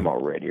do you think? I'm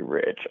already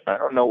rich. I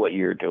don't know what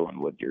you're doing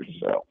with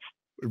yourself.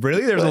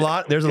 Really? There's a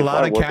lot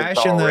of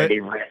cash in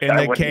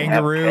the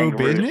kangaroo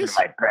business.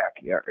 In my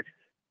backyard.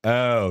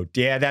 Oh,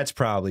 yeah, that's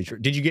probably true.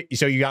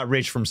 So you got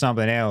rich from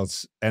something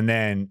else, and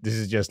then this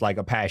is just like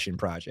a passion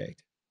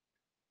project?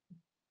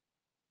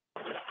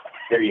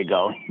 There you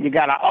go. You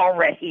gotta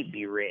already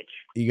be rich.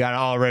 You got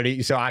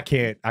already, so I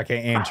can't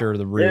answer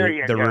the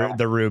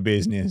real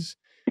business.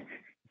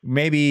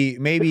 Maybe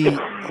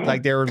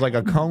like there was like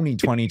a Coney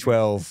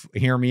 2012.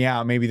 Hear me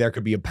out. Maybe there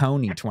could be a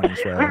Pony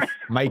 2012.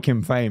 Make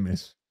him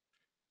famous.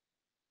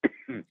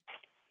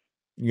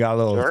 You got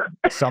a little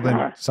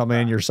something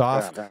in your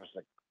soft.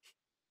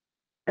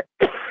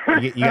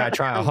 You gotta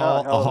try a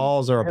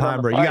Halls or a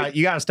Pine Bro.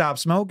 You gotta stop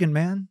smoking,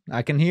 man.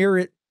 I can hear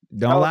it.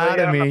 Don't lie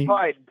to me.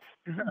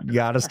 You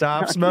gotta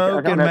stop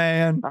smoking,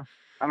 man.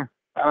 I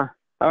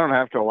don't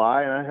have to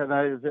lie, and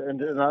I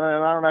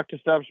don't have to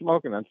stop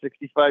smoking. I'm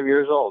 65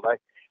 years old.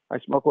 I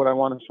smoke what I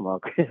want to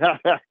smoke. Yeah.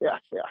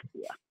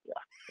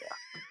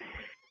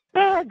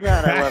 Oh,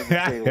 God, I love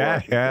the state of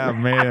Washington. Yeah,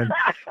 man.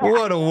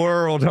 What a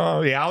world,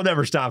 huh? Yeah, I'll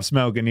never stop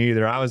smoking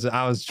either. I was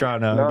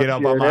trying to get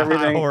up on my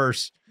high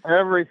horse.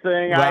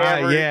 Everything I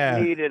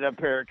ever needed a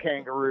pair of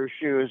kangaroo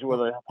shoes with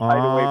a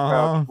hideaway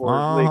pouch for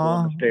is legal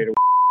in the state of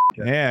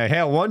Washington. Yeah,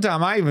 hell, one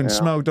time I even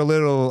smoked a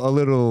little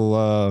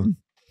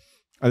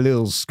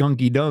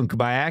skunky dunk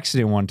by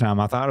accident one time.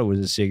 I thought it was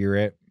a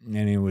cigarette,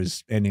 and it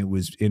was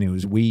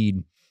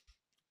weed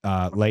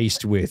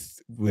laced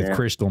with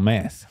crystal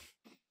meth.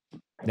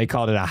 They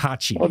called it a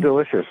hachi. Oh,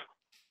 delicious.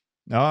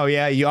 Oh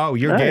yeah,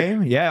 you're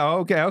game. Yeah,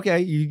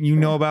 okay. You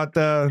know about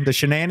the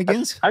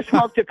shenanigans? I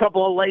smoked a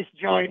couple of lace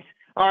joints.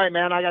 All right,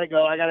 man, I gotta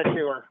go. I got a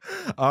tour.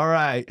 All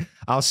right,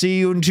 I'll see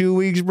you in 2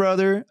 weeks,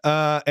 brother.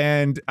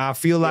 And I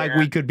feel like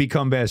we could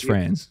become best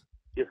friends.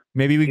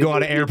 Maybe we go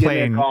on an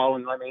airplane.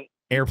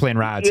 Airplane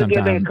ride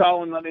sometime. Give me a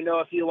call and let me know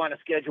if you want to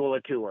schedule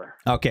a tour.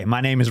 Okay,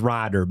 my name is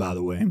Ryder, by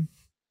the way.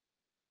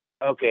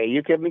 Okay,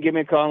 you give me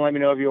a call and let me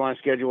know if you want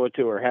to schedule a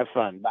tour. Have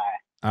fun. Bye.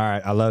 All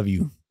right, I love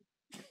you.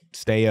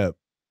 Stay up.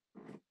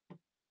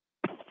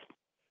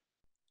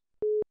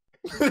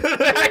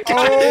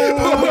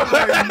 Oh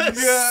my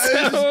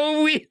God.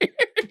 So weird.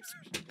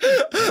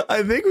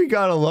 I think we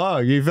got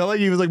along. He felt like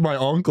he was like my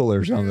uncle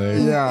or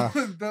something. Yeah.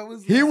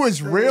 He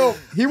was real.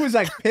 He was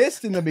like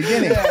pissed in the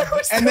beginning.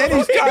 And then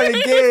he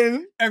started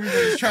getting.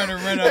 Everybody's trying to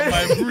run up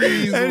my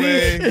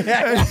breezeway.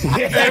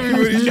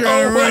 Everybody's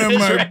trying to run up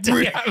my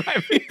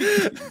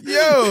breezeway.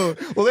 Yo.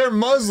 Well, they're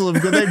Muslim.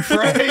 Could they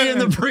pray in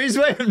the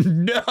breezeway?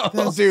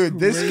 No. Dude,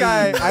 this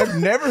guy, I've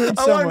never heard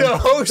someone. I wanted to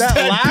host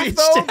that laugh, bitch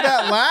though? down.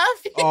 That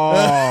laugh?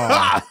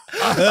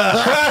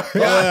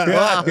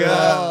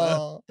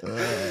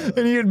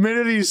 And he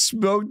admitted he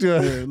smoked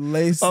a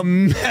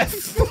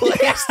meth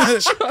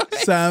laced.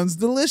 Sounds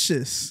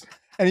delicious.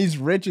 And he's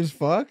rich as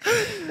fuck?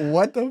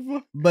 What the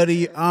fuck?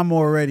 Buddy, I'm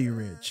already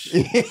rich.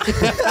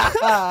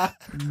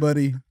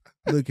 Buddy,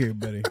 look here,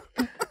 buddy.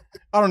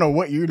 I don't know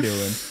what you're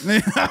doing.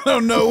 I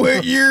don't know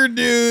what you're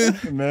doing.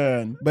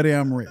 Man. Buddy,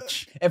 I'm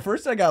rich. At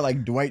first I got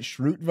like Dwight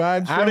Schrute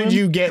vibes. How did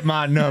you get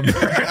my number?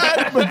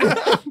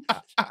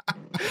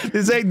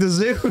 This ain't the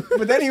zoo.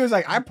 But then he was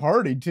like, I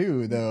party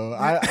too, though.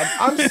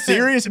 I'm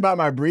serious about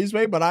my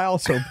breezeway, but I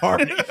also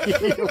party.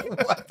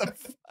 What the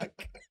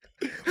fuck?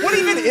 What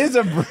even is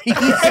a breeze?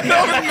 I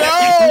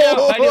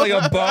don't know. Like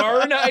a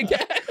barn, I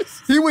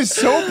guess. He was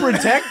so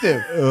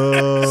protective.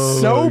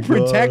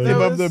 Protective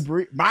of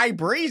my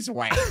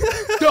breezeway.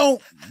 Don't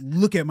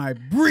look at my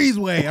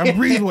breezeway. I'm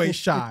breezeway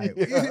shy.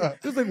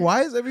 It was like,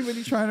 why is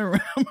everybody trying to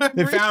run my breezeway?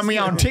 They found me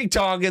on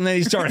TikTok and then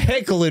he started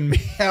heckling me.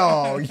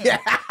 Oh, yeah.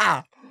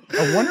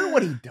 I wonder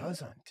what he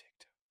does on TikTok.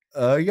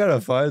 I gotta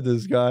find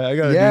this guy. I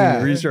gotta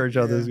do research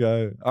on this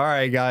guy. All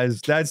right, guys,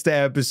 that's the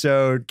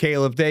episode.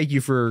 Caleb, thank you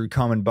for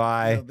coming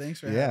by. Thanks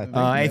for having me.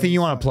 Anything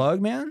you want to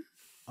plug, man?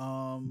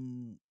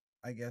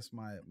 I guess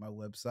my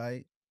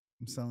website.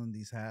 I'm selling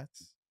these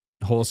hats.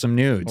 Wholesome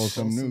Nudes.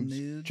 Wholesome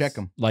Nudes. Check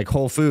them. Like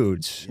Whole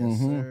Foods. Yes,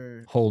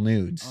 sir. Whole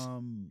Nudes. I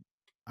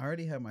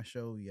already had my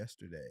show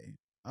yesterday.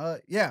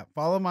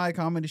 Follow my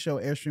comedy show,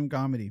 Airstream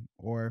Comedy,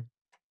 or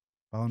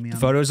follow me on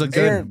photos look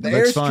good. The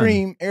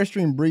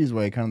Airstream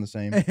Breezeway, kind of the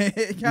same.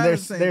 They're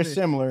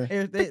similar.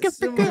 Similar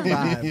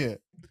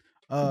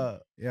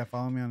vibe.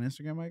 Follow me on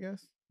Instagram, I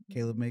guess.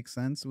 Caleb Makes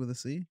Sense with a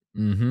C.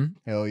 Mm-hmm.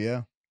 Hell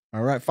yeah.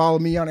 All right. Follow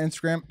me on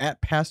Instagram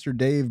at Pastor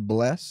Dave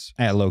Bless.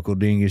 At Local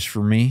Dingus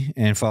for me.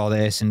 And follow the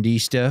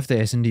SnD stuff. The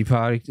SnD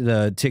product.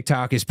 The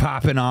TikTok is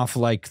popping off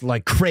like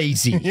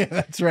crazy. Yeah,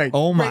 that's right.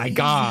 Oh my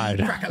God.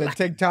 The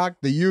TikTok,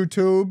 the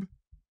YouTube.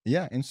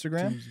 Yeah,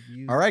 Instagram.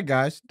 All right,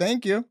 guys.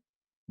 Thank you.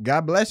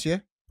 God bless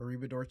you.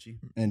 Arrivederci.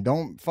 And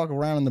don't fuck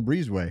around in the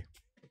breezeway.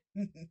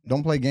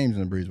 Don't play games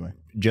in the breezeway.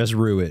 Just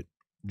rue it.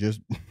 Just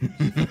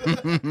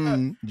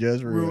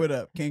rue it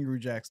up. Kangaroo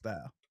Jack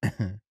style.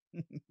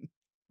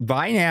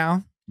 Bye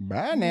now.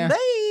 Bye now. Bye.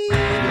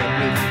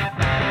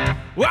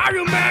 Well,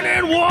 you man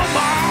and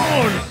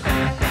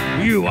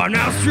woman, you are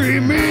now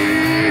streaming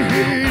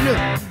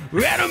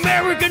an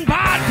American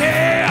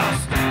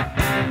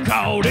podcast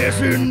called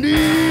SnD.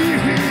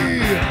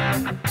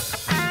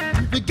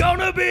 We're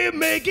gonna be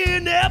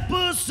making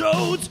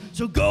episodes,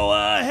 so go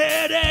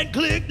ahead and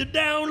click the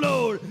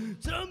download.